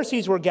the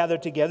Pharisees were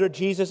gathered together,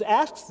 Jesus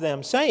asked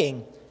them,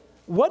 saying,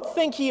 What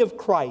think ye of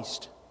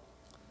Christ?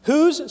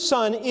 Whose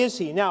son is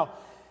he? Now,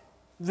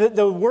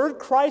 the word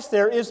Christ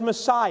there is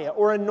Messiah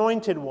or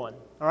anointed one.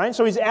 All right,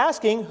 so he's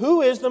asking,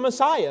 who is the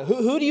Messiah?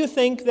 Who do you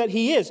think that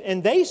he is?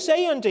 And they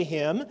say unto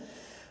him,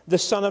 the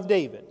son of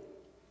David.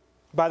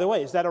 By the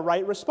way, is that a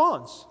right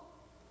response?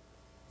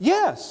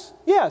 Yes,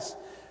 yes.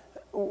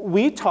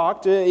 We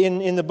talked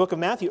in the book of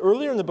Matthew,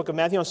 earlier in the book of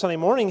Matthew on Sunday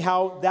morning,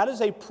 how that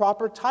is a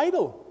proper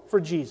title for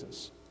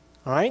Jesus.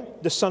 All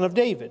right, the son of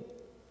David.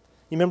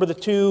 You remember the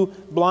 2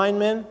 blind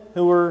men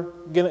who were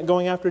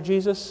going after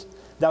Jesus?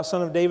 Thou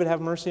son of David,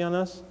 have mercy on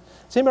us.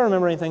 Does anybody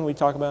remember anything we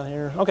talk about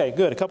here? Okay,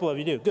 good. A couple of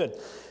you do. Good.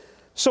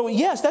 So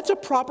yes, that's a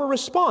proper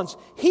response.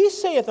 He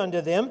saith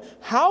unto them,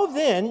 How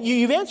then,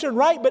 you've answered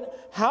right,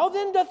 but how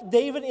then doth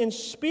David in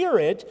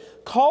spirit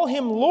call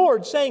him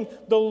Lord, saying,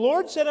 The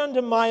Lord said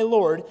unto my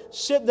Lord,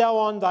 Sit thou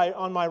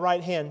on my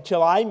right hand,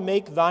 till I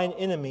make thine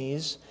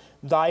enemies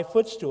thy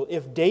footstool.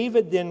 If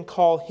David then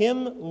call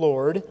him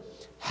Lord,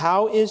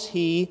 how is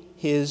he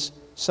his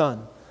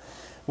son?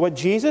 What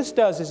Jesus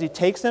does is he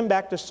takes them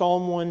back to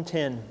Psalm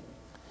 110.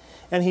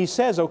 And he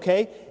says,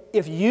 okay,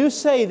 if you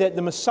say that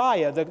the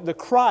Messiah, the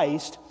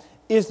Christ,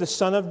 is the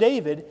son of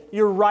David,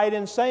 you're right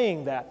in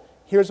saying that.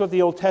 Here's what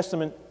the Old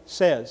Testament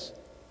says.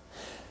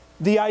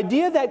 The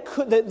idea that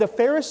the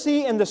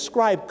Pharisee and the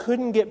scribe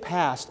couldn't get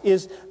past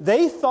is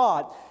they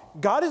thought,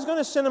 God is going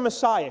to send a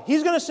Messiah.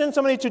 He's going to send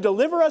somebody to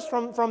deliver us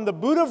from the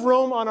boot of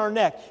Rome on our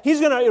neck.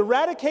 He's going to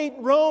eradicate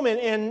Rome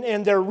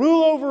and their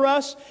rule over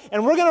us,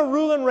 and we're going to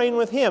rule and reign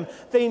with Him.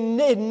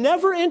 It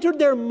never entered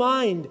their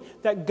mind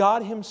that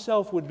God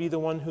Himself would be the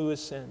one who is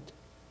sent.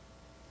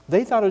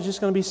 They thought it was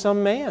just going to be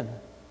some man.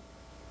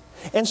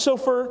 And so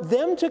for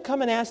them to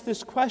come and ask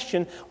this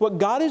question, what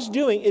God is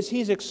doing is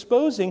He's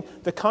exposing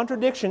the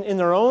contradiction in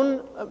their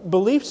own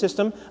belief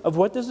system of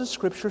what does the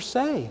Scripture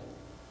say.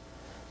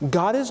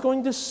 God is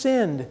going to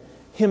send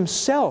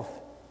Himself.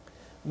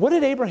 What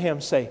did Abraham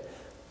say?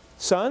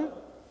 Son,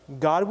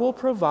 God will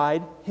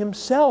provide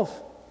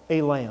Himself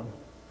a lamb.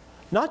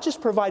 Not just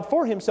provide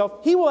for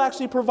Himself, He will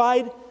actually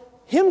provide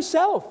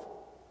Himself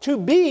to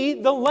be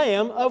the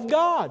Lamb of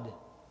God.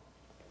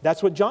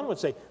 That's what John would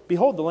say.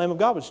 Behold, the Lamb of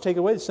God which take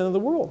away the sin of the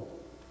world.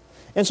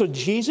 And so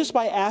Jesus,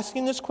 by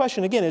asking this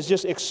question, again, is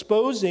just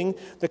exposing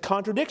the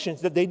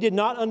contradictions that they did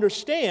not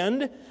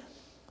understand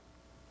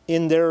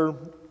in their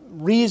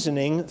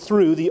reasoning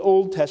through the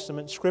Old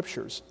Testament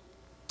Scriptures.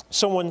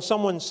 So when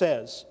someone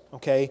says,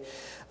 okay,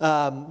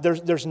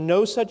 there's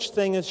no such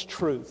thing as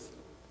truth.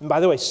 And by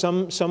the way,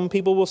 some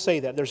people will say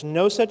that. There's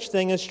no such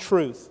thing as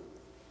truth.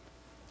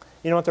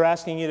 You know what they're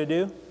asking you to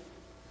do?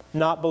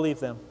 Not believe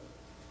them.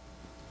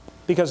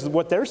 Because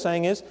what they're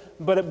saying is,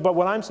 but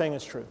what I'm saying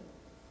is true.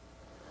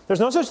 There's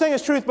no such thing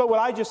as truth, but what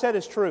I just said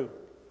is true.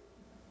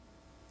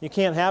 You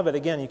can't have it.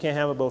 Again, you can't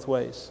have it both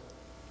ways.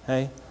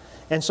 Okay?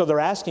 And so they're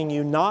asking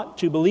you not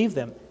to believe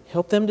them.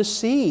 Help them to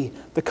see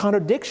the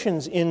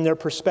contradictions in their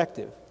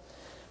perspective.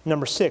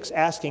 Number 6,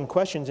 asking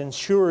questions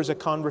ensures a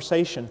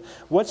conversation.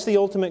 What's the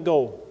ultimate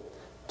goal?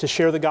 To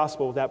share the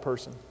gospel with that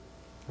person.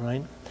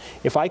 Right?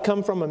 If I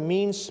come from a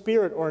mean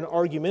spirit or an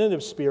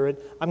argumentative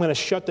spirit, I'm going to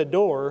shut the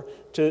door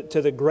to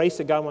the grace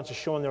that God wants to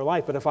show in their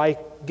life. But if I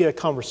get a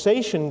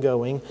conversation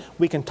going,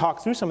 we can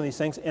talk through some of these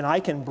things, and I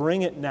can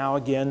bring it now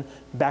again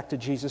back to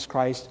Jesus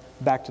Christ,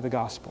 back to the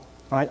gospel.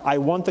 Right? I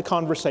want the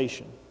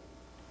conversation.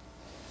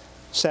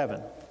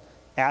 7,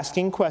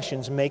 asking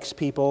questions makes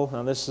people,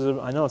 now this is,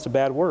 I know it's a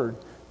bad word,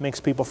 makes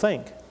people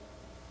think.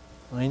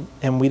 Right?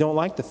 And we don't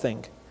like to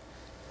think.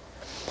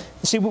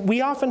 See,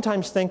 we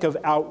oftentimes think of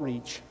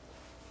outreach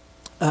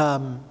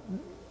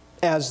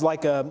as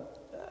like a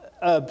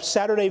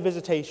Saturday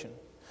visitation.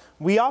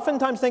 We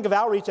oftentimes think of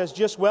outreach as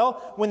just,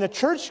 well, when the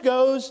church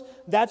goes,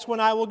 that's when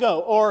I will go.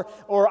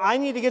 Or I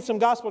need to get some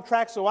gospel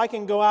tracts so I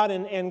can go out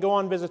and go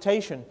on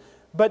visitation.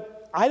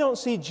 But I don't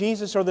see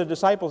Jesus or the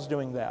disciples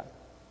doing that.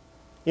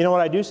 You know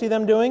what I do see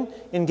them doing?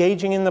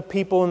 Engaging in the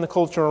people and the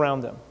culture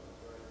around them.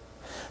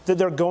 That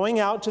they're going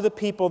out to the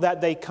people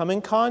that they come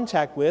in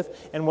contact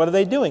with, and what are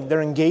they doing?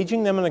 They're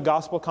engaging them in a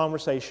gospel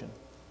conversation.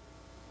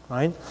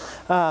 Right?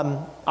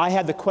 I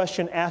had the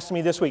question asked to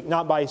me this week,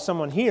 not by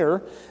someone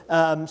here,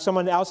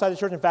 someone outside the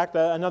church, in fact,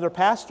 another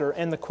pastor,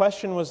 and the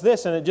question was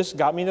this, and it just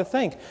got me to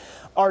think.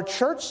 Are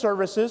church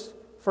services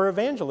for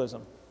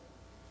evangelism?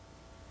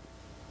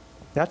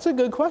 That's a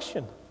good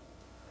question.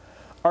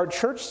 Are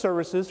church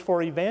services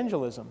for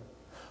evangelism?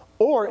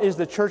 Or is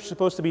the church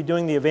supposed to be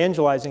doing the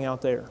evangelizing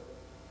out there?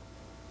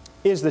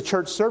 Is the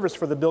church service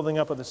for the building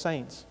up of the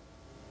saints?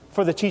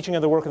 For the teaching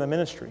of the work of the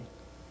ministry?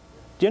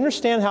 Do you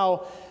understand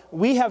how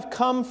we have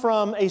come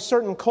from a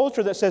certain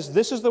culture that says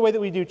this is the way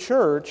that we do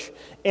church,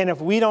 and if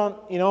we don't,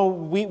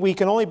 we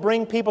can only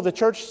bring people to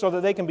church so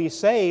that they can be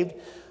saved.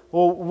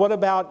 Well, what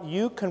about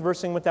you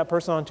conversing with that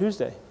person on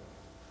Tuesday?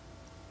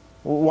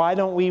 Why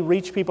don't we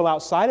reach people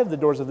outside of the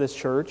doors of this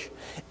church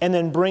and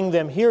then bring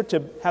them here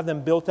to have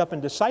them built up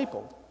and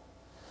discipled?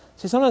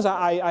 See, sometimes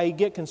I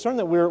get concerned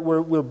that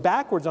we're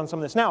backwards on some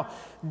of this. Now,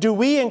 do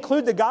we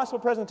include the gospel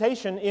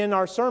presentation in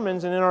our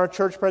sermons and in our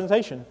church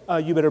presentation?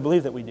 You better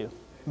believe that we do.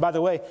 By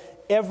the way,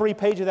 every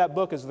page of that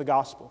book is the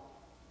gospel.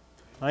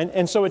 Right?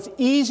 And so it's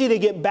easy to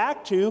get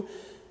back to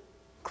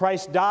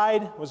Christ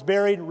died, was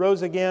buried,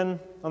 rose again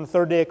on the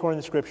third day according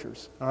to the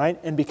Scriptures. All right?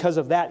 And because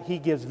of that, He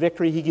gives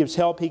victory, He gives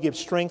help, He gives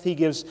strength, He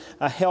gives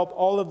help,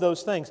 all of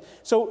those things.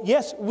 So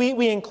yes,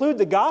 we include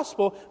the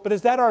gospel, but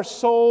is that our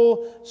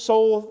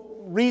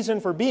sole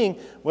reason for being?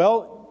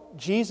 Well,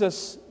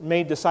 Jesus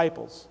made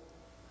disciples.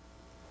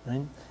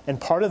 Right? And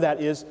part of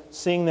that is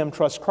seeing them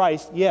trust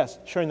Christ, yes.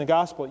 Sharing the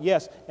gospel,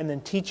 yes. And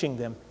then teaching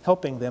them,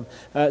 helping them,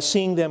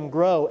 seeing them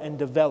grow and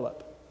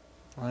develop.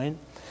 Right?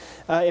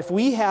 If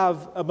we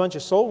have a bunch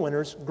of soul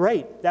winners,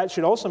 great. That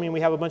should also mean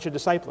we have a bunch of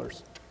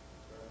disciplers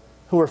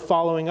who are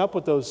following up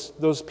with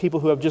those people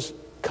who have just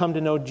come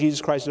to know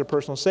Jesus Christ as their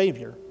personal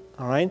Savior.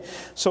 All right?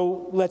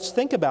 So let's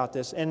think about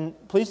this. And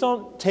please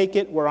don't take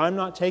it where I'm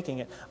not taking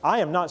it. I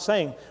am not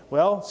saying,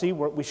 well, see,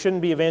 we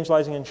shouldn't be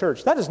evangelizing in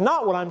church. That is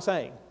not what I'm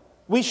saying.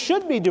 We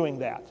should be doing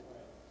that.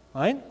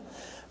 Right?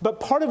 But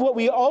part of what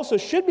we also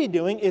should be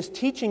doing is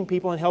teaching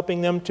people and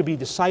helping them to be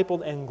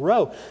discipled and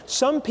grow.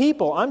 Some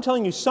people, I'm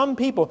telling you, some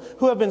people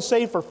who have been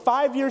saved for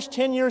 5 years,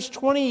 10 years,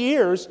 20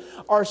 years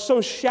are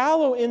so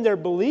shallow in their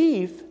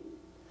belief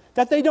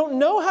that they don't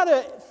know how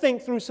to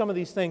think through some of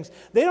these things.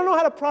 They don't know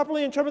how to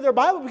properly interpret their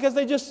Bible because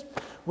they just,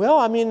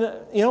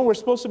 we're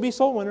supposed to be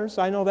soul winners.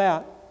 I know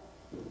that.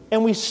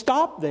 And we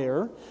stop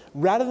there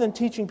rather than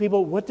teaching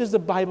people, what does the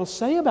Bible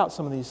say about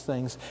some of these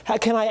things?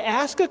 Can I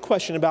ask a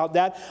question about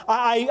that?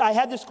 I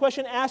had this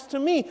question asked to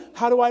me.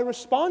 How do I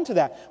respond to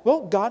that?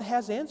 Well, God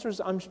has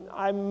answers,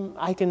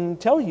 I can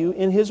tell you,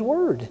 in His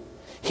Word.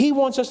 He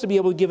wants us to be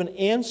able to give an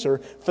answer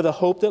for the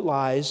hope that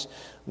lies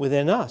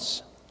within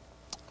us.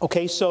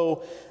 Okay,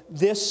 so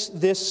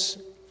this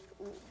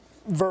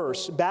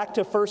verse, back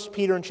to 1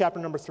 Peter in chapter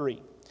number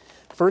 3.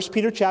 1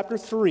 Peter chapter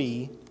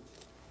 3,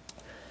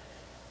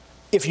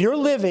 if you're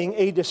living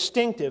a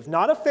distinctive,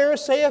 not a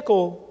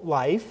Pharisaical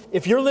life,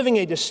 if you're living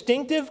a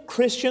distinctive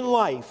Christian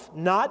life,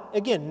 not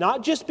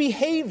just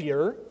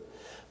behavior,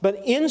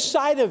 but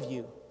inside of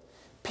you,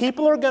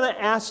 people are going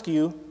to ask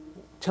you,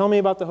 tell me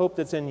about the hope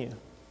that's in you.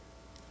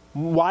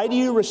 Why do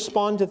you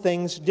respond to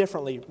things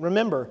differently?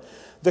 Remember,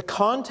 the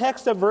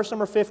context of verse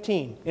number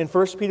 15 in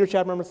 1 Peter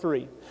chapter number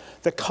 3,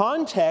 the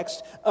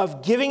context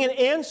of giving an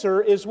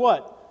answer is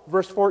what?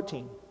 Verse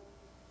 14.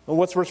 Well,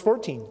 what's verse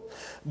 14?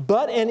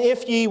 But and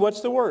if ye,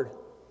 what's the word?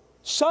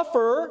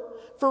 Suffer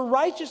for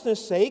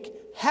righteousness' sake,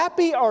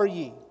 happy are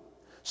ye.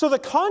 So the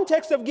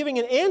context of giving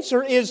an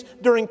answer is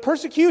during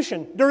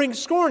persecution, during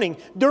scorning,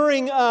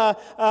 during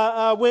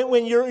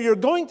when you're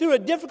going through a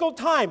difficult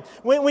time,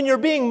 when you're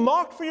being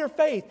mocked for your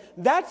faith.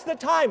 That's the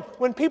time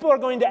when people are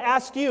going to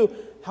ask you,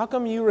 how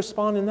come you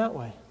respond in that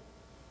way?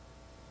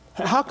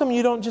 How come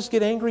you don't just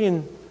get angry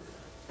and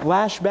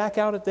lash back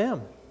out at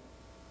them?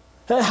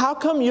 How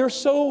come you're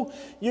so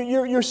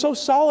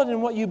solid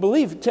in what you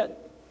believe?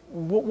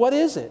 What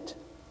is it?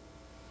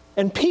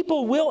 And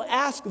people will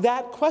ask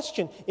that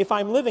question if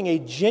I'm living a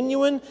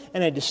genuine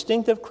and a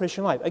distinctive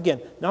Christian life.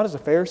 Again, not as a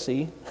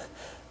Pharisee,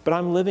 but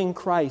I'm living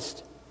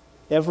Christ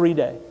every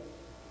day.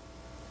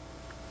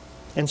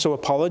 And so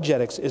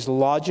apologetics is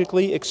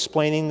logically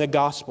explaining the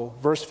gospel.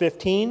 Verse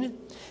 15,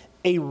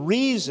 a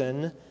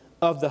reason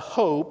of the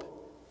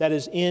hope that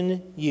is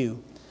in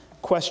you.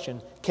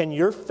 Question, can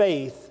your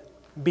faith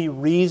be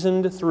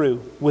reasoned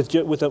through with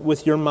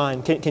your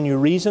mind? Can you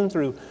reason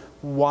through,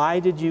 why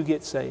did you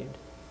get saved?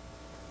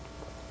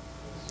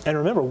 And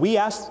remember, we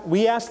asked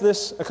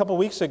this a couple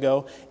weeks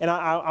ago, and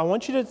I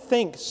want you to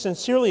think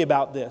sincerely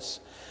about this.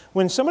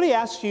 When somebody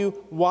asks you,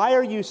 why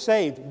are you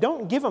saved?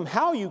 Don't give them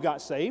how you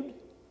got saved.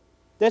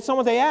 That's not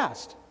what they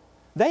asked.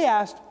 They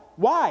asked,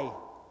 why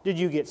did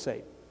you get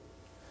saved?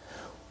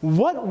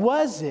 What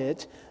was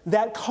it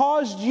that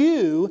caused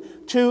you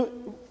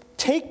to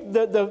take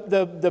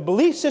the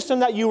belief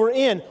system that you were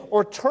in,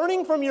 or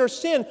turning from your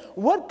sin?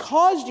 What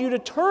caused you to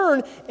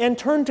turn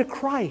to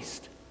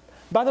Christ?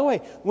 By the way,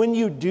 when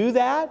you do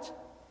that,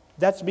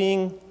 that's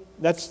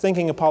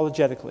thinking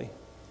apologetically,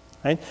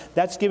 right?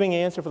 That's giving an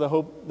answer for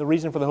the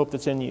reason for the hope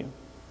that's in you,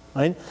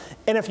 right?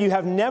 And if you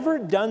have never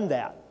done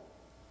that,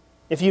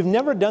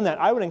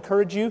 I would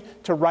encourage you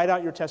to write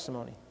out your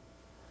testimony.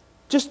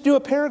 Just do a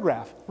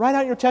paragraph. Write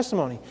out your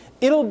testimony.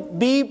 It'll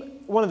be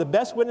one of the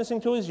best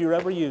witnessing tools you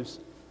ever use.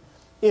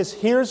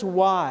 Here's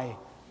why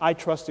I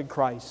trusted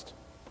Christ,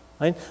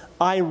 right?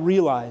 I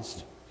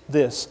realized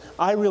this.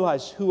 I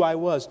realized who I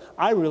was.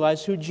 I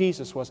realized who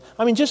Jesus was.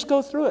 I mean, just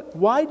go through it.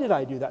 Why did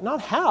I do that?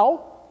 Not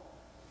how,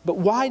 but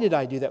why did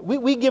I do that?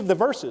 We give the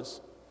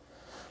verses.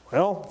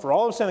 Well, for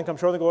all of sin and come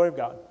short of the glory of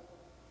God.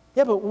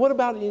 Yeah, but what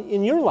about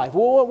in your life?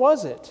 Well, what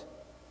was it?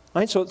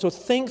 Right? So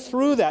think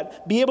through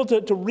that. Be able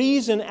to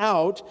reason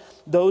out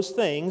those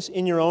things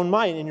in your own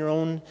mind, in your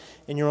own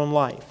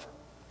life.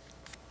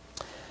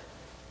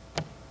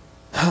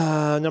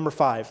 Number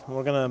 5,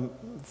 we're going to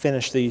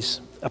finish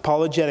these.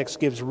 Apologetics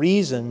gives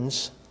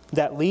reasons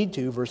that lead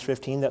to, verse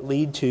 15, that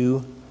lead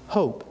to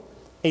hope.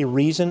 A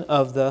reason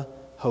of the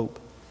hope.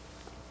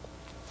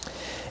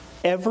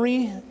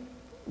 Every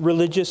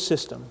religious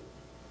system,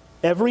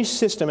 every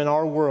system in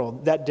our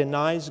world that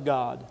denies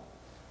God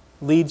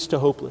leads to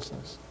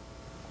hopelessness.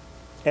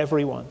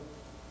 Every one.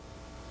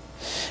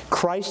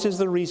 Christ is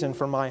the reason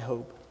for my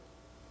hope.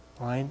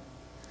 Right?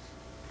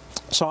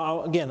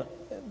 So again,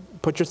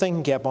 put your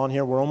thinking cap on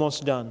here. We're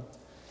almost done.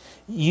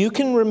 You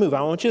can remove,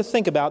 I want you to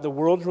think about the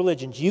world's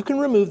religions. You can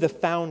remove the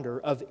founder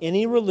of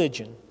any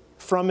religion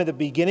from the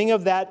beginning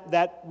of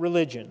that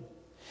religion.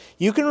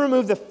 You can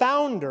remove the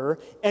founder,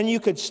 and you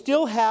could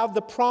still have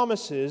the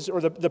promises,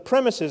 or the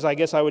premises, I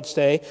guess I would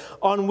say,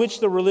 on which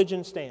the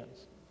religion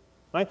stands.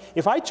 Right?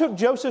 If I took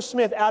Joseph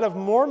Smith out of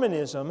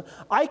Mormonism,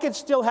 I could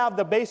still have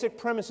the basic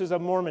premises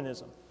of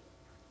Mormonism.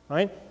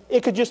 Right?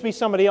 It could just be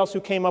somebody else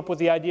who came up with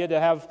the idea to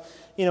have,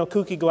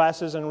 kooky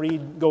glasses and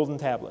read golden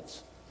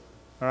tablets.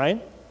 All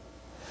right?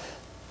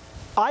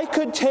 I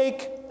could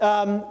take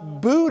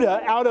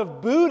Buddha out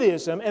of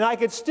Buddhism, and I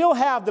could still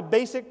have the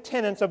basic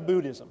tenets of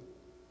Buddhism.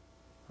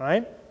 All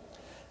right?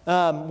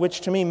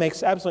 Which to me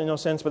makes absolutely no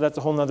sense, but that's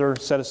a whole other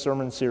set of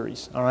sermon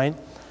series. All right?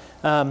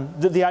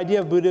 The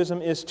idea of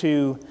Buddhism is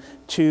to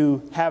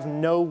have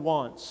no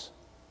wants.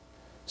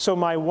 So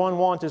my one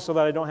want is so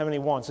that I don't have any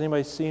wants.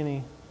 Anybody see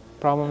any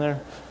problem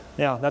there?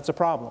 Yeah, that's a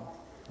problem.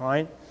 All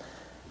right?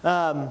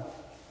 And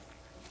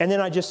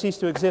then I just cease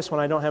to exist when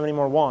I don't have any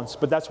more wants,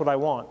 but that's what I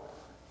want.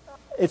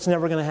 It's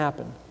never going to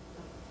happen.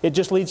 It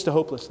just leads to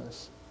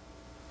hopelessness.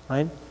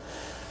 Right?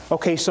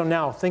 Okay, so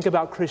now think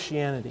about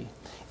Christianity.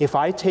 If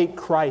I take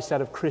Christ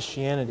out of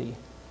Christianity,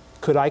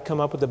 could I come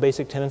up with the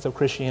basic tenets of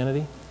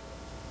Christianity?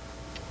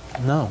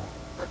 No.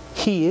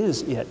 He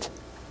is it.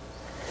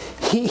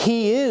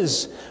 He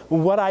is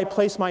what I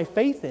place my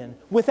faith in.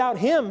 Without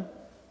Him,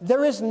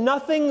 there is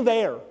nothing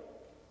there.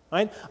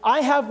 Right?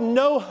 I have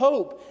no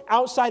hope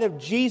outside of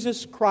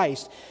Jesus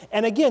Christ.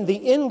 And again,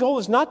 the end goal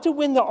is not to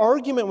win the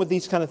argument with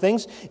these kind of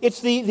things. It's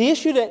the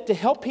issue to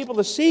help people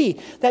to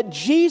see that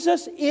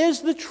Jesus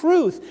is the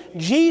truth.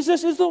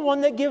 Jesus is the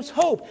one that gives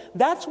hope.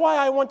 That's why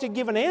I want to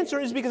give an answer,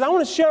 is because I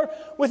want to share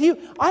with you,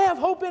 I have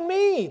hope in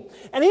me.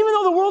 And even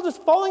though the world is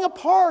falling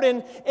apart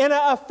and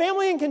a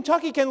family in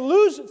Kentucky can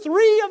lose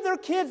 3 of their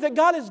kids that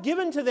God has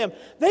given to them,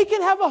 they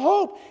can have a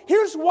hope.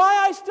 Here's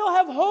why I still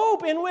have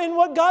hope in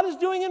what God is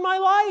doing in my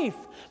life.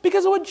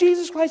 Because of what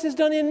Jesus Christ has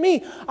done in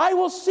me. I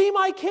will see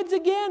my kids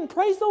again.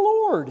 Praise the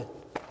Lord.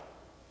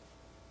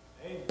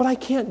 Amen. But I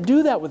can't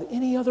do that with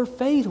any other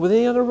faith, with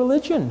any other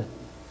religion.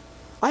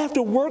 I have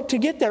to work to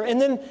get there.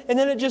 And then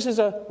it just is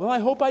well, I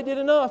hope I did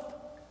enough.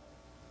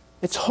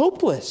 It's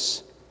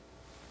hopeless.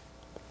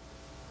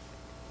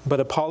 But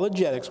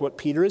apologetics, what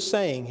Peter is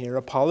saying here,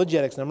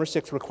 apologetics, number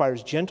 6,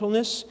 requires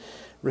gentleness,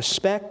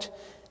 respect,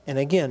 and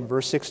again,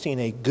 verse 16,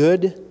 a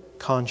good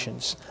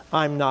conscience.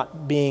 I'm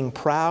not being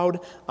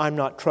proud. I'm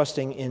not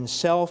trusting in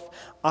self.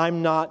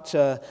 I'm not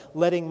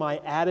letting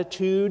my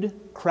attitude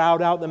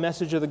crowd out the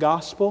message of the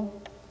gospel.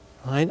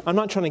 Right? I'm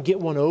not trying to get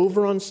one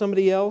over on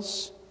somebody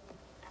else.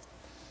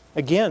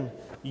 Again,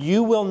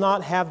 you will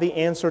not have the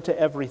answer to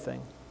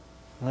everything.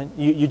 Right?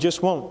 You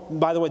just won't.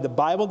 By the way, the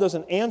Bible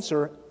doesn't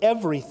answer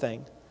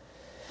everything.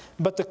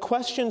 But the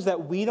questions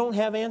that we don't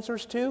have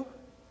answers to,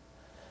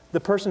 the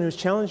person who's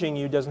challenging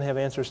you doesn't have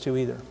answers to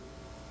either.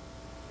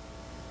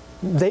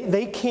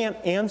 They can't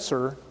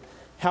answer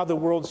how the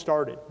world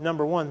started.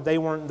 Number one, they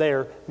weren't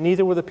there.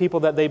 Neither were the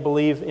people that they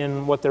believe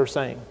in what they're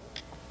saying.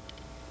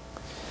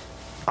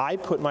 I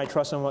put my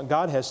trust in what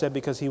God has said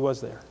because He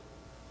was there.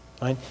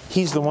 Right?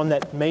 He's the one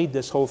that made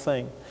this whole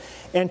thing.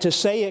 And to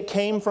say it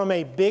came from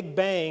a big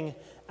bang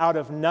out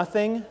of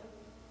nothing,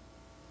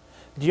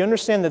 do you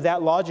understand that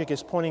that logic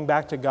is pointing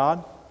back to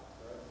God?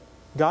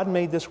 God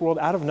made this world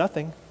out of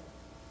nothing.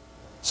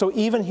 So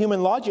even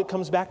human logic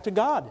comes back to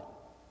God.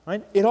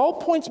 Right? It all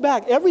points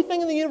back.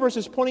 Everything in the universe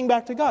is pointing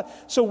back to God.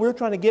 So we're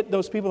trying to get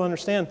those people to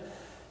understand,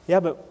 yeah,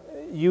 but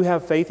you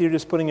have faith, you're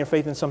just putting your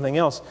faith in something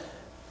else.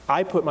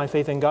 I put my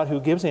faith in God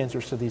who gives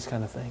answers to these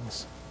kind of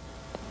things.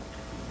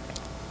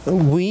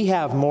 We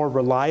have more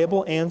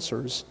reliable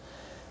answers,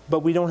 but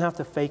we don't have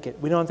to fake it.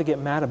 We don't have to get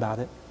mad about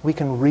it. We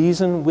can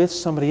reason with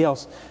somebody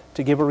else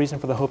to give a reason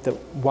for the hope that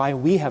why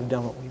we have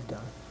done what we've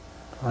done.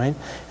 Right?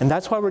 And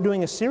that's why we're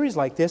doing a series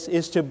like this,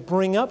 is to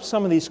bring up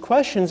some of these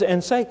questions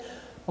and say,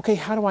 okay,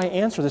 how do I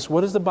answer this?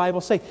 What does the Bible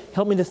say?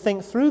 Help me to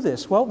think through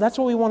this. Well, that's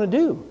what we want to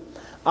do.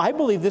 I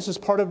believe this is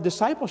part of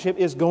discipleship,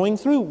 is going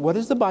through what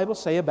does the Bible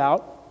say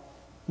about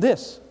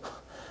this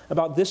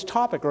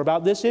topic or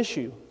about this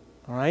issue.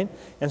 All right?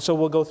 And so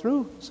we'll go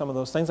through some of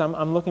those things.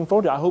 I'm looking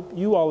forward to it. I hope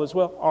you all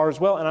are as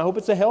well, and I hope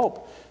it's a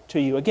help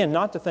to you. Again,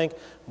 not to think,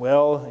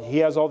 well, he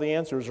has all the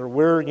answers, or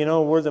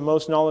we're the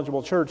most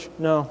knowledgeable church.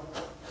 No,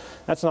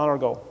 that's not our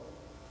goal.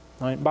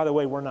 All right? By the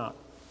way, we're not,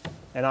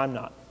 and I'm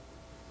not.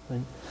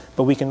 Right?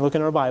 But we can look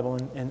in our Bible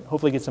and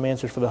hopefully get some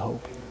answers for the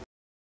hope.